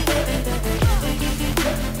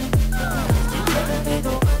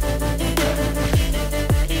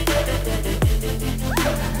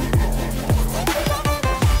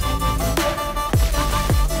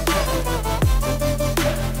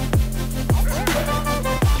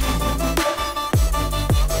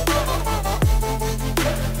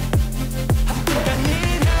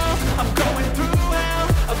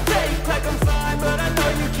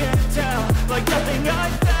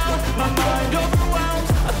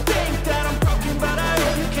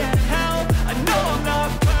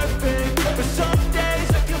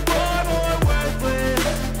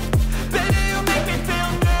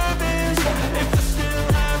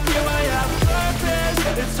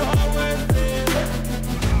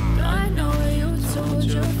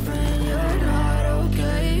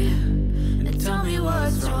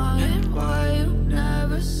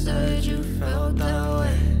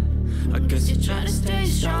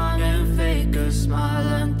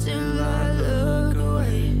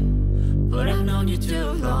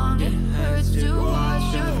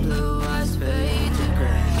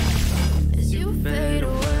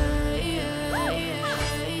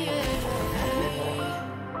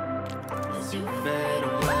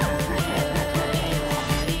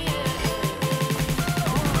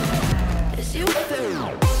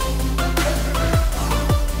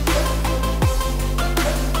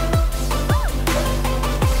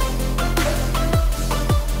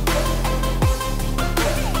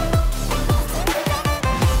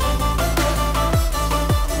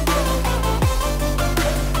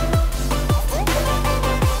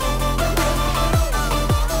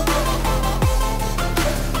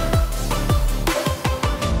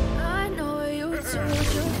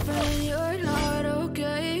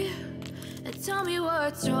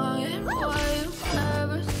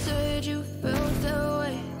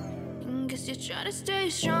 Try to stay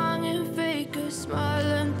strong and fake a smile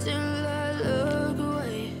until I look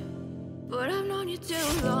away. but I've known you too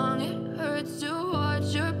long. It hurts to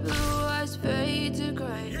watch your blue eyes fade to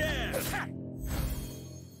gray.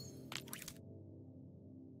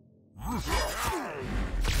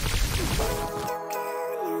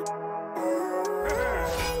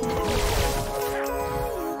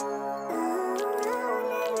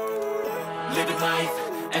 Living life,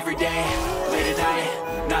 every day, late at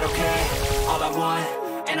night, not okay. All I want,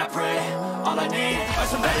 and I pray, all I need are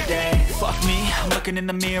some better days. Fuck me, I'm looking in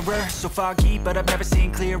the mirror, so foggy, but I've never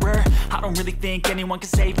seen clearer. I don't really think anyone can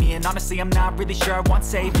save me, and honestly I'm not really sure I want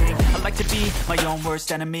saving. I like to be my own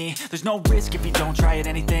worst enemy. There's no risk if you don't try at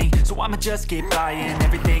anything, so I'ma just keep buying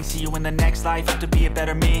everything. See you in the next life, have to be a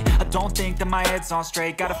better me. I don't think that my head's on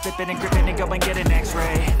straight, gotta flip it and grip it and go and get an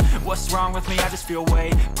x-ray. What's wrong with me? I just feel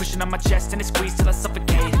weight pushing on my chest and it squeezes till I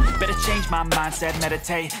suffocate. Better change my mindset,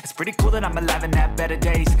 meditate. It's pretty cool that I'm alive and have better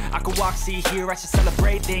days. I could walk, see, hear, I should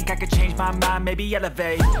celebrate. Think I could change my mind, maybe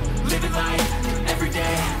elevate. Living life, every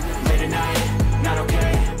day, late at night, not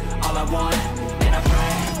okay. All I want, and I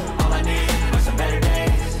pray, all I need are some better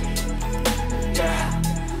days. Yeah,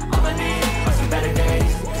 all I need are some better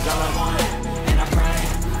days. Cause all I want, and I pray,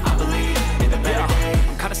 I believe in the better days.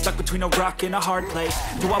 I'm kinda stuck between a rock and a hard place.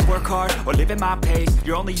 Do I work hard or live at my pace?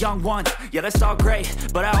 You're only young once, yeah that's all great,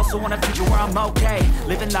 but I also want a future where I'm okay.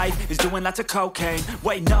 Living life is doing lots of cocaine.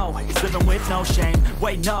 Wait no, it's living with no shame.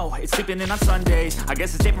 Wait no, it's sleeping in on Sundays. I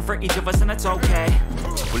guess it's different for each of us and that's okay.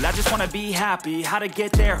 Well I just wanna be happy, how to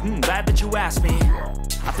get there? Glad that you asked me.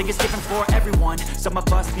 I think it's different for everyone. Some of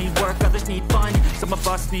us need work, others need fun. Some of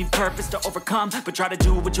us need purpose to overcome, but try to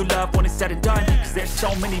do what you love when it's said and done. Cause there's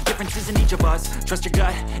so many differences in each of us. Trust your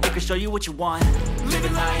gut, it can show you what you want.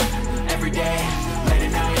 Living life, every day, late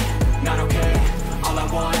at night, not okay. All I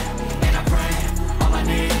want, and I pray, all I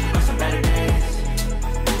need are some better days.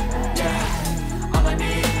 Yeah, all I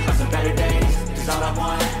need are some better days. Cause all I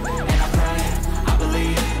want, and I pray, I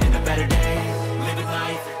believe in the better days. Living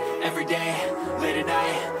life, every day, late at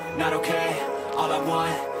night, not okay. All I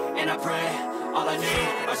want, and I pray, all I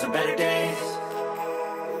need are some better days.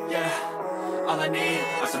 Yeah, all I need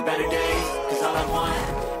are some better days. Cause all I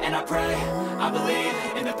want, and I pray, I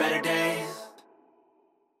believe in the better days.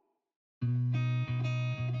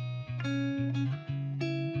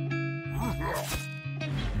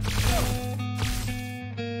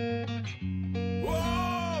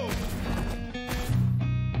 Whoa!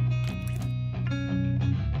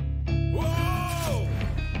 Whoa!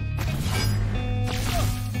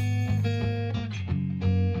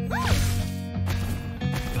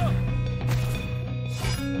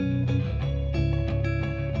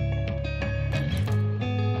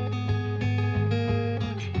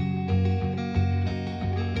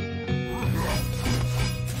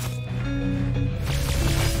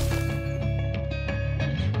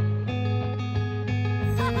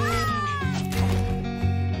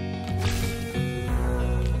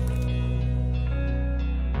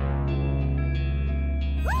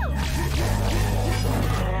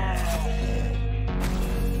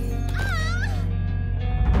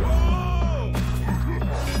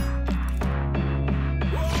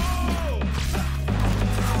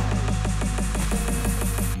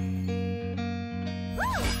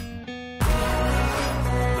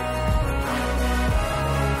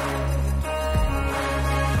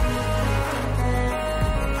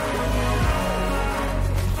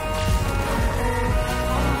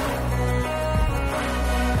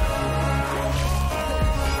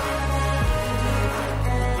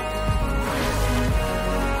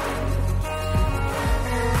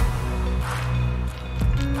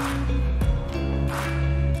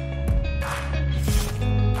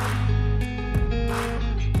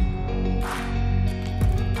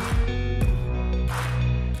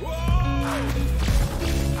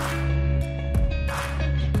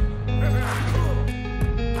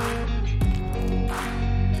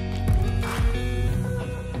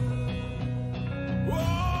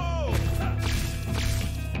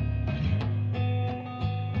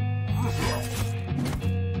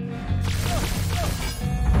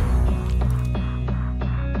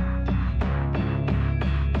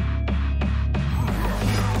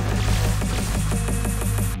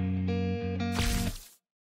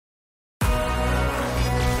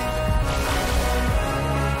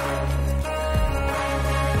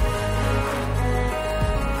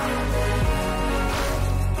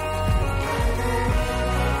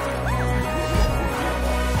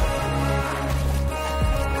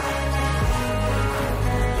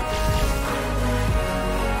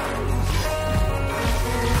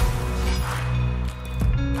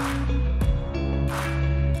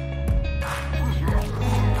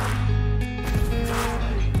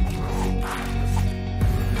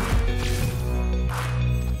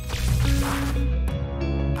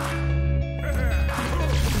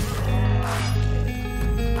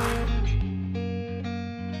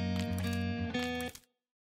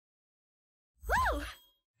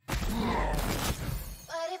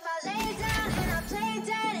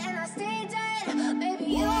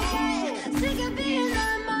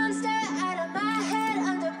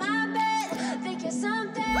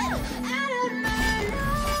 out of my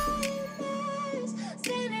nightmares,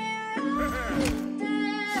 standing right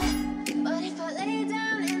there. But if I lay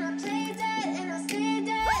down and I play dead and I stay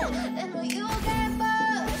dead, then will you get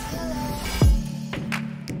bored of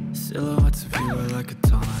killing? Silhouettes of you are like a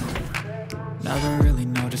taunt. Never really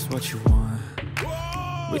know just what you want.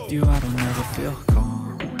 With you I don't ever feel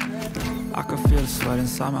calm. I can feel the sweat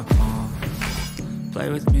inside my palm. Play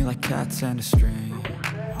with me like cats and a string.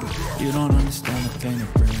 You don't understand the pain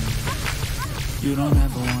it brings. You don't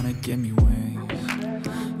ever wanna give me wings.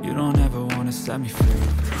 You don't ever wanna set me free.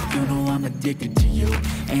 You know I'm addicted to you,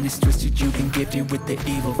 and it's twisted you've been gifted with the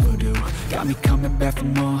evil voodoo. Got me coming back for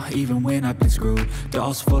more, even when I've been screwed.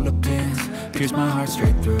 Dolls full of pins, pierce my heart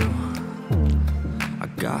straight through. I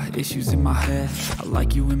got issues in my head, I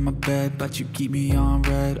like you in my bed, but you keep me on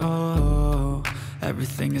red. Oh,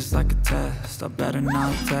 everything is like a test. I better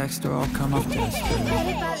not text or I'll come off desperate. But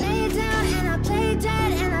if I lay down and I play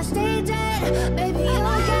dead and I stay dead, baby,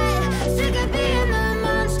 you'll get sick of being the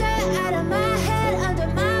monster out of my head, under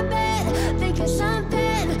my bed, thinking something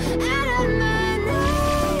out of my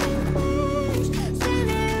nightmares,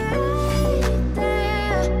 standing right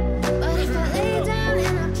there. But if I lay down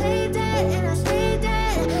and I play dead and I stay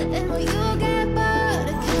dead, then will you get bored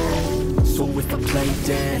of killing? So if I play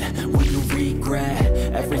dead, will you regret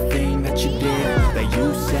everything that you did, that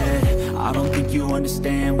you said? I don't think you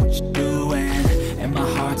understand what you're doing, and my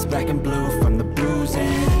heart's black and blue from the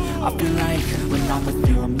bruising. I feel like when I'm with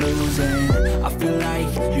you I'm losing. I feel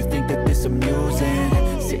like you think that this amusing,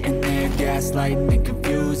 sitting there gaslighting and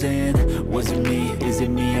confusing. Was it me? Is it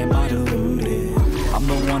me? Am I deluded? I'm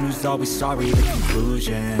the one who's always sorry, the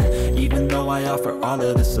conclusion, even though I offer all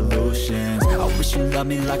of the solutions. I wish you loved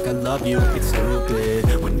me like I love you, it's stupid.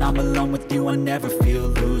 When I'm alone with you I never feel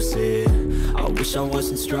lucid. I wish I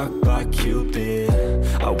wasn't struck by Cupid.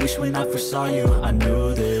 I wish when I first saw you I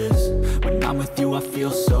knew this. When I'm with you I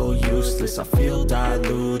feel so useless, I feel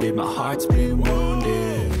diluted, my heart's been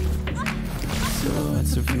wounded.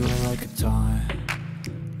 Silhouettes of you are like a taunt.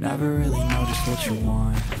 Never really know just what you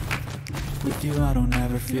want. With you I don't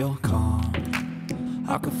ever feel calm.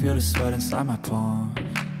 I can feel the sweat inside my palm.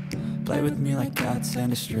 Play with me like cats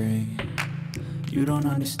and a string. You don't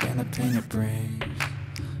understand the pain it brings.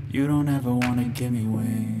 You don't ever wanna give me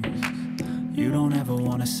wings. You don't ever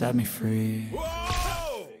wanna set me free.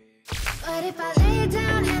 But if I lay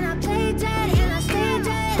down and I play dead and I stay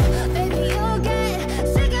dead, baby, you'll get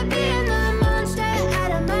sick of being the monster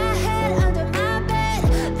out of my head, under my bed,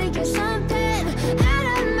 thinking something out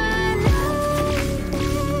of my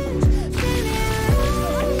nightmares, standing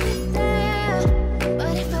right there.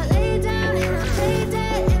 But if I lay down and I play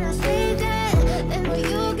dead and I stay dead, then will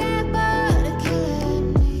you get bored of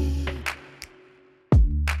killing me?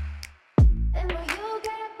 Then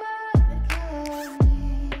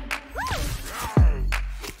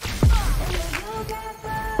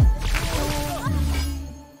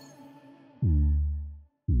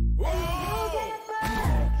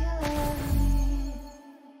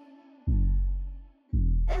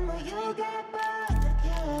will you get bored of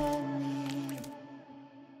killing me?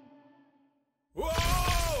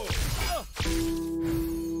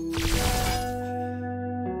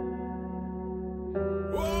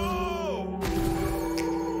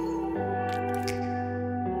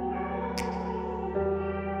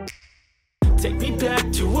 Take me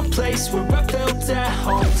back to a place where I felt at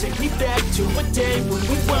home. Take me back to a day when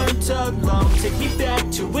we weren't alone. Take me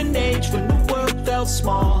back to an age when the world felt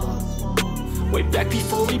small, way back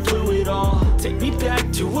before we blew it all. Take me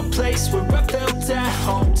back to a place where I felt at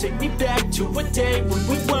home. Take me back to a day when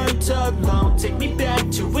we weren't alone. Take me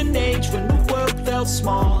back to an age when the world felt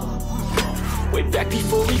small, way back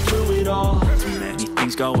before we blew it all. Too many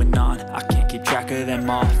things going on, I can't keep track of them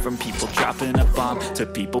all. From people dropping a bomb to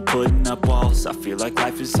people putting up walls. I feel like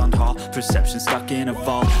life is on hold, perception stuck in a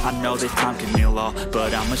vault. I know that time can heal all,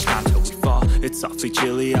 but how much time till we fall? It's awfully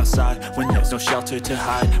chilly outside when there's no shelter to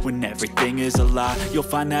hide. When everything is a lie, you'll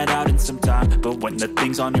find that out in some time. But when the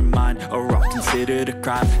things on your mind are all considered a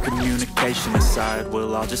crime, communication aside,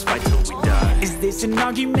 we'll all just fight till we die. Is this an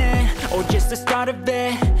argument or just the start of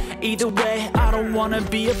it? Either way, I don't wanna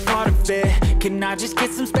be a part of it. Can I just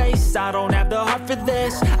get some space? I don't have the heart for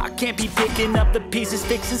this. I can't be picking up the pieces,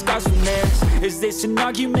 fixing scars from this. Is this an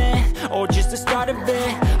argument or just the start of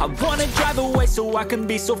it? I wanna drive away so I can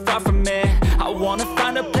be so far from it. I wanna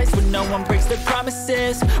find a place where no one breaks their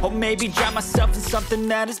promises, or maybe drown myself in something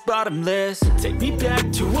that is bottomless. Take me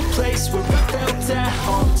back to a place where I felt at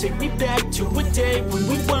home. Take me back to a day when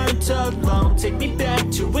we weren't alone. Take me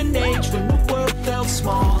back to an age when the world felt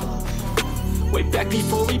small, way back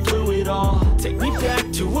before we blew it all. Take me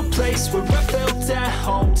back to a place where I felt at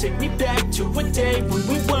home. Take me back to a day when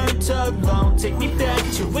we weren't alone. Take me back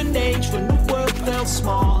to an age when the world felt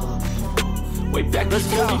small. Way back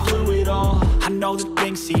before we blew it all. I know that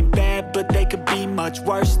things seem bad, but they could be much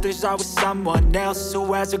worse. There's always someone else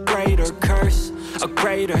who has a greater curse, a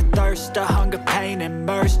greater thirst, a hunger, pain, and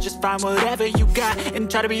mercy. Just find whatever you got and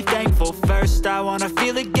try to be thankful first. I wanna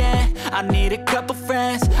feel again, I need a couple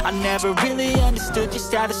friends. I never really understood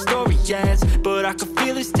just how the story ends, but I can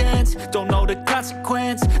feel it's tense, don't know the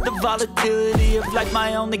consequence. The volatility of like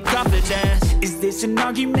my only confidence. Is this an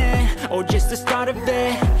argument, or just the start of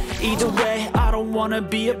it? Either way, I don't wanna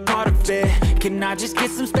be a part of it. Can I just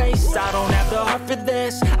get some space? I don't have the heart for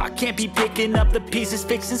this. I can't be picking up the pieces,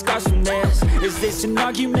 fixing scars from this. Is this an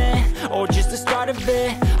argument, or just the start of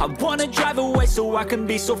it? I wanna drive away so I can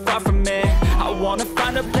be so far from it. I wanna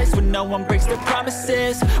find a place where no one breaks their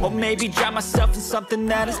promises, or maybe drown myself in something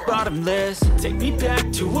that is bottomless. Take me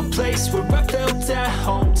back to a place where I felt at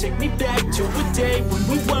home. Take me back to a day when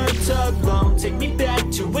we weren't alone. Take me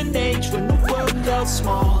back to an age when the world felt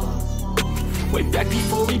small. Way back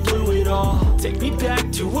before we blew it all. Take me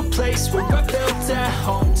back to a place where I felt at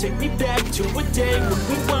home. Take me back to a day when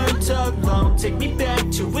we weren't alone. Take me back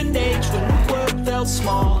to an age when the world felt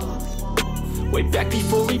small. Way back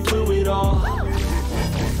before we blew it all.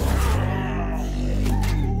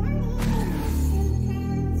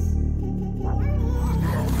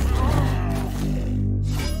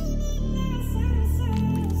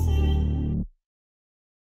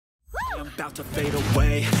 About to fade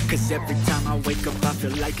away, cause every time I wake up I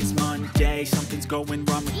feel like it's Monday. Something's going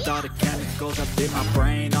wrong with all the chemicals up in my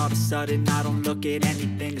brain. All of a sudden I don't look at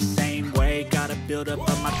anything the same way. Gotta build up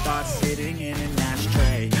of my thoughts sitting in an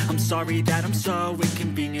ashtray. I'm sorry that I'm so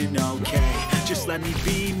inconvenient, okay? Just let me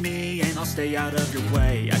be me and I'll stay out of your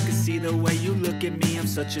way. I can see the way you look at me, I'm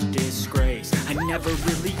such a disgrace. I never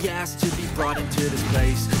really asked to be brought into this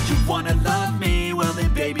place. You wanna love me? Well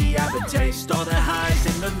then baby I have a taste. All the highs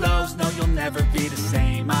and the lows, no you'll never be the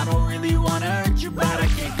same. I don't really wanna hurt you, but I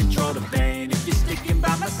can't control the pain. If you're sticking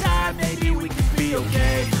by my side, maybe we could be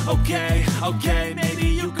okay. Okay, okay, maybe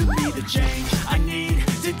you could be the change I need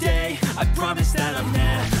today. I promise that I've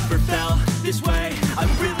never felt this way. I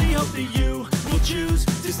really hope that you will choose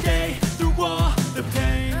to stay through all the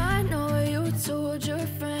pain. I know you told your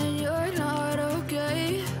friend you're not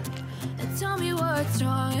okay, and tell me what's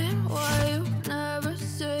wrong and why you never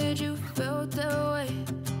said you felt that way.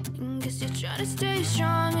 Guess you're trying to stay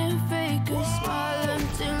strong and fake a smile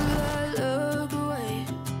until I look away.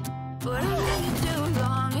 But I love you too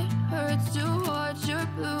long, it hurts to watch your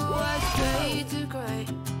blue eyes fade to gray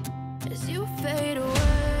as you fade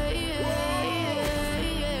away.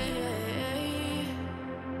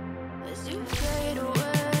 As you fade away.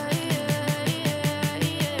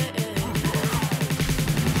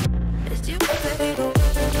 As you fade away.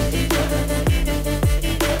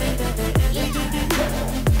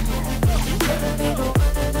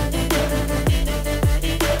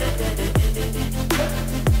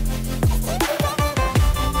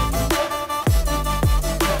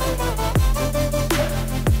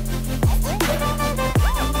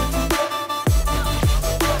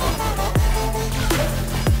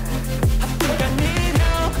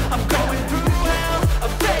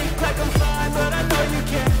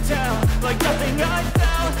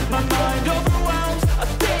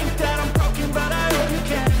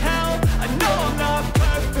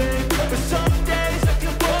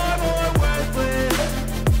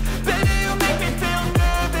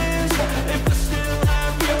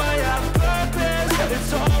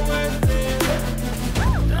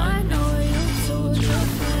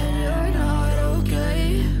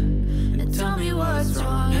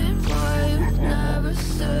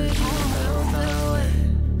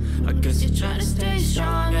 You're trying to stay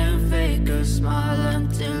strong and fake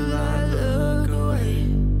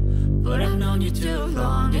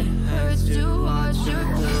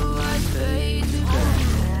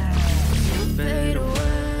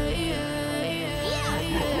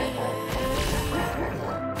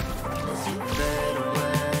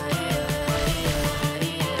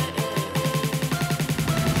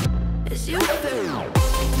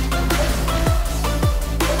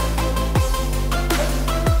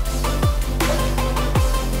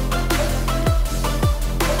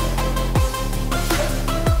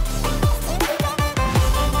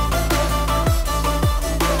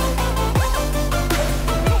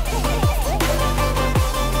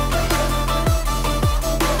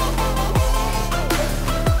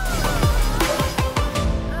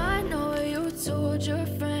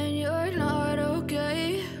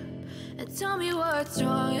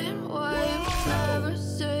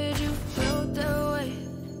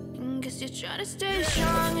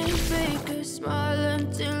strong and fake a smile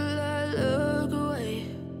until I look away.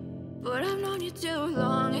 But I've known you too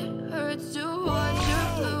long, it hurts to watch your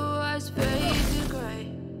blue eyes fade to gray.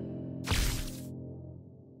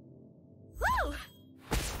 Woo!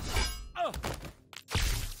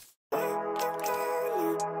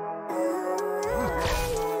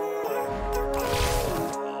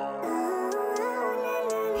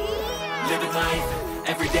 Living life,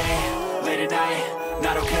 every day, late at night,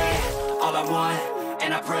 not okay. All I want,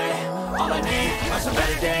 and I pray, all I need are some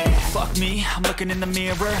better days. Fuck me, I'm looking in the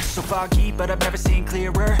mirror, so foggy, but I've never seen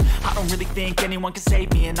clearer. I don't really think anyone can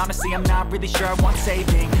save me, and honestly I'm not really sure I want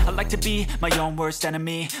saving. I like to be my own worst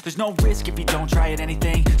enemy. There's no risk if you don't try at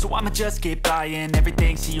anything, so I'ma just keep buying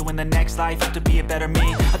everything. See you in the next life, have to be a better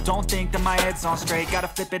me. I don't think that my head's on straight, gotta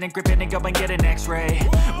flip it and grip it and go and get an x-ray.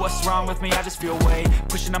 What's wrong with me? I just feel weight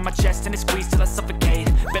pushing on my chest and it squeezes till I suffocate.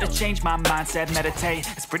 Better change my mindset, meditate.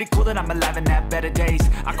 It's pretty cool that I'm alive and have better days.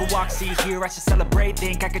 I could walk, see, hear, I should celebrate.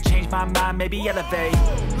 Think I could change my mind, maybe elevate.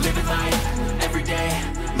 Living life, every day,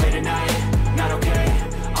 late at night, not okay.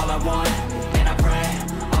 All I want, and I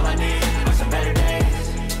pray, all I need are some better days.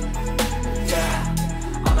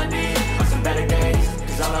 Yeah, all I need are some better days.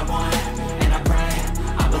 Cause all I want, and I pray,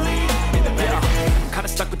 I believe in the better days. Kinda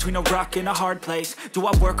stuck between a rock and a hard place. Do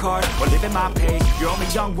I work hard or live at my pace? You're only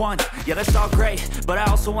young once, yeah that's all great, but I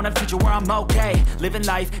also want a future where I'm okay. Living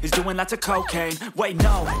life is doing lots of cocaine. Wait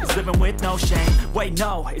no, it's living with no shame. Wait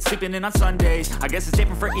no, it's sleeping in on Sundays. I guess it's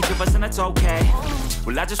different for each of us and that's okay.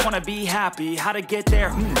 Well I just wanna be happy, how to get there?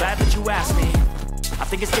 Glad that you asked me. I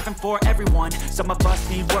think it's different for everyone. Some of us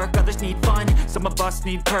need work, others need fun. Some of us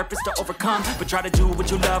need purpose to overcome. But try to do what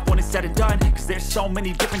you love when it's said and done. Cause there's so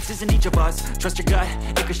many differences in each of us. Trust your gut,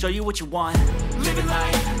 it can show you what you want. Living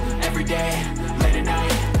life, every day, late at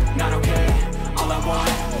night, not okay. All I want,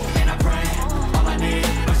 and I pray, all I need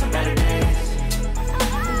are some better days.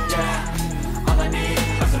 Yeah, all I need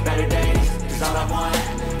are some better days. Cause all I want,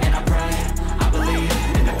 and I pray, I believe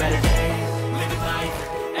in the better days. Living life,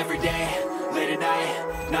 every day, late at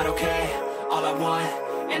night, not okay. All I want,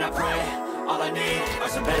 and I pray, all I need are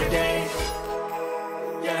some better days.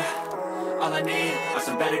 Yeah, all I need are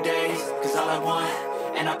some better days. Cause all I want,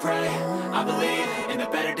 and I pray, I believe in the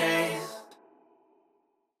better days.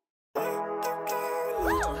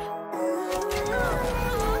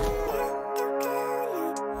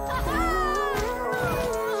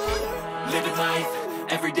 Living life,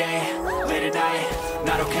 every day, late at night,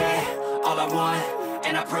 not okay. All I want,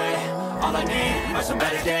 and I pray, all I need are some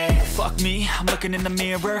better days. Fuck me, I'm looking in the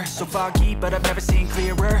mirror, so foggy, but I've never seen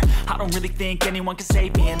clearer. I don't really think anyone can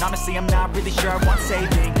save me, and honestly I'm not really sure I want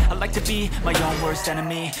saving. I like to be my own worst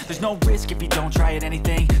enemy. There's no risk if you don't try at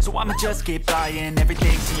anything, so I'ma just keep buying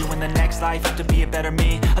everything. See you in the next life, have to be a better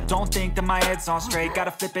me. I don't think that my head's on straight,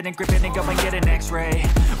 gotta flip it and grip it and go and get an x-ray.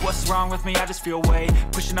 What's wrong with me? I just feel weight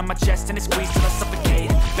pushing on my chest and it squeezes till I suffocate.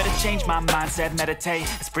 Better change my mindset, meditate.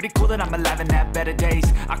 It's pretty cool that I'm alive and have better days.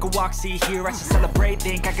 I could walk, see, hear, I should celebrate.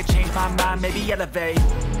 Think I could change my mind, maybe elevate.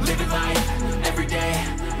 Living life, every day,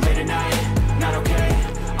 late at night, not okay.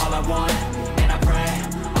 All I want, and I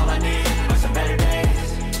pray, all I need are some better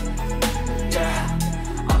days.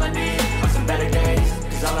 Yeah, all I need are some better days.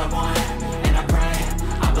 Cause all I want, and I pray,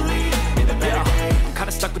 I believe in the better days. I'm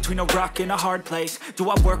kinda stuck between a rock and a hard place. Do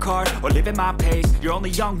I work hard or live at my pace? You're only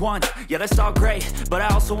young once, yeah that's all great, but I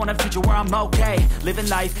also want a future where I'm okay. Living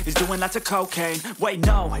life is doing lots of cocaine. Wait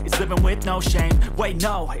no, it's living with no shame. Wait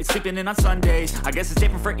no, it's sleeping in on Sundays. I guess it's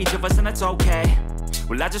different for each of us and that's okay.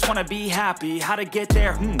 Well I just wanna be happy, how to get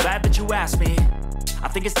there? Glad that you asked me. I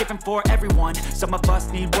think it's different for everyone. Some of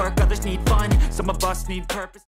us need work, others need fun. Some of us need purpose.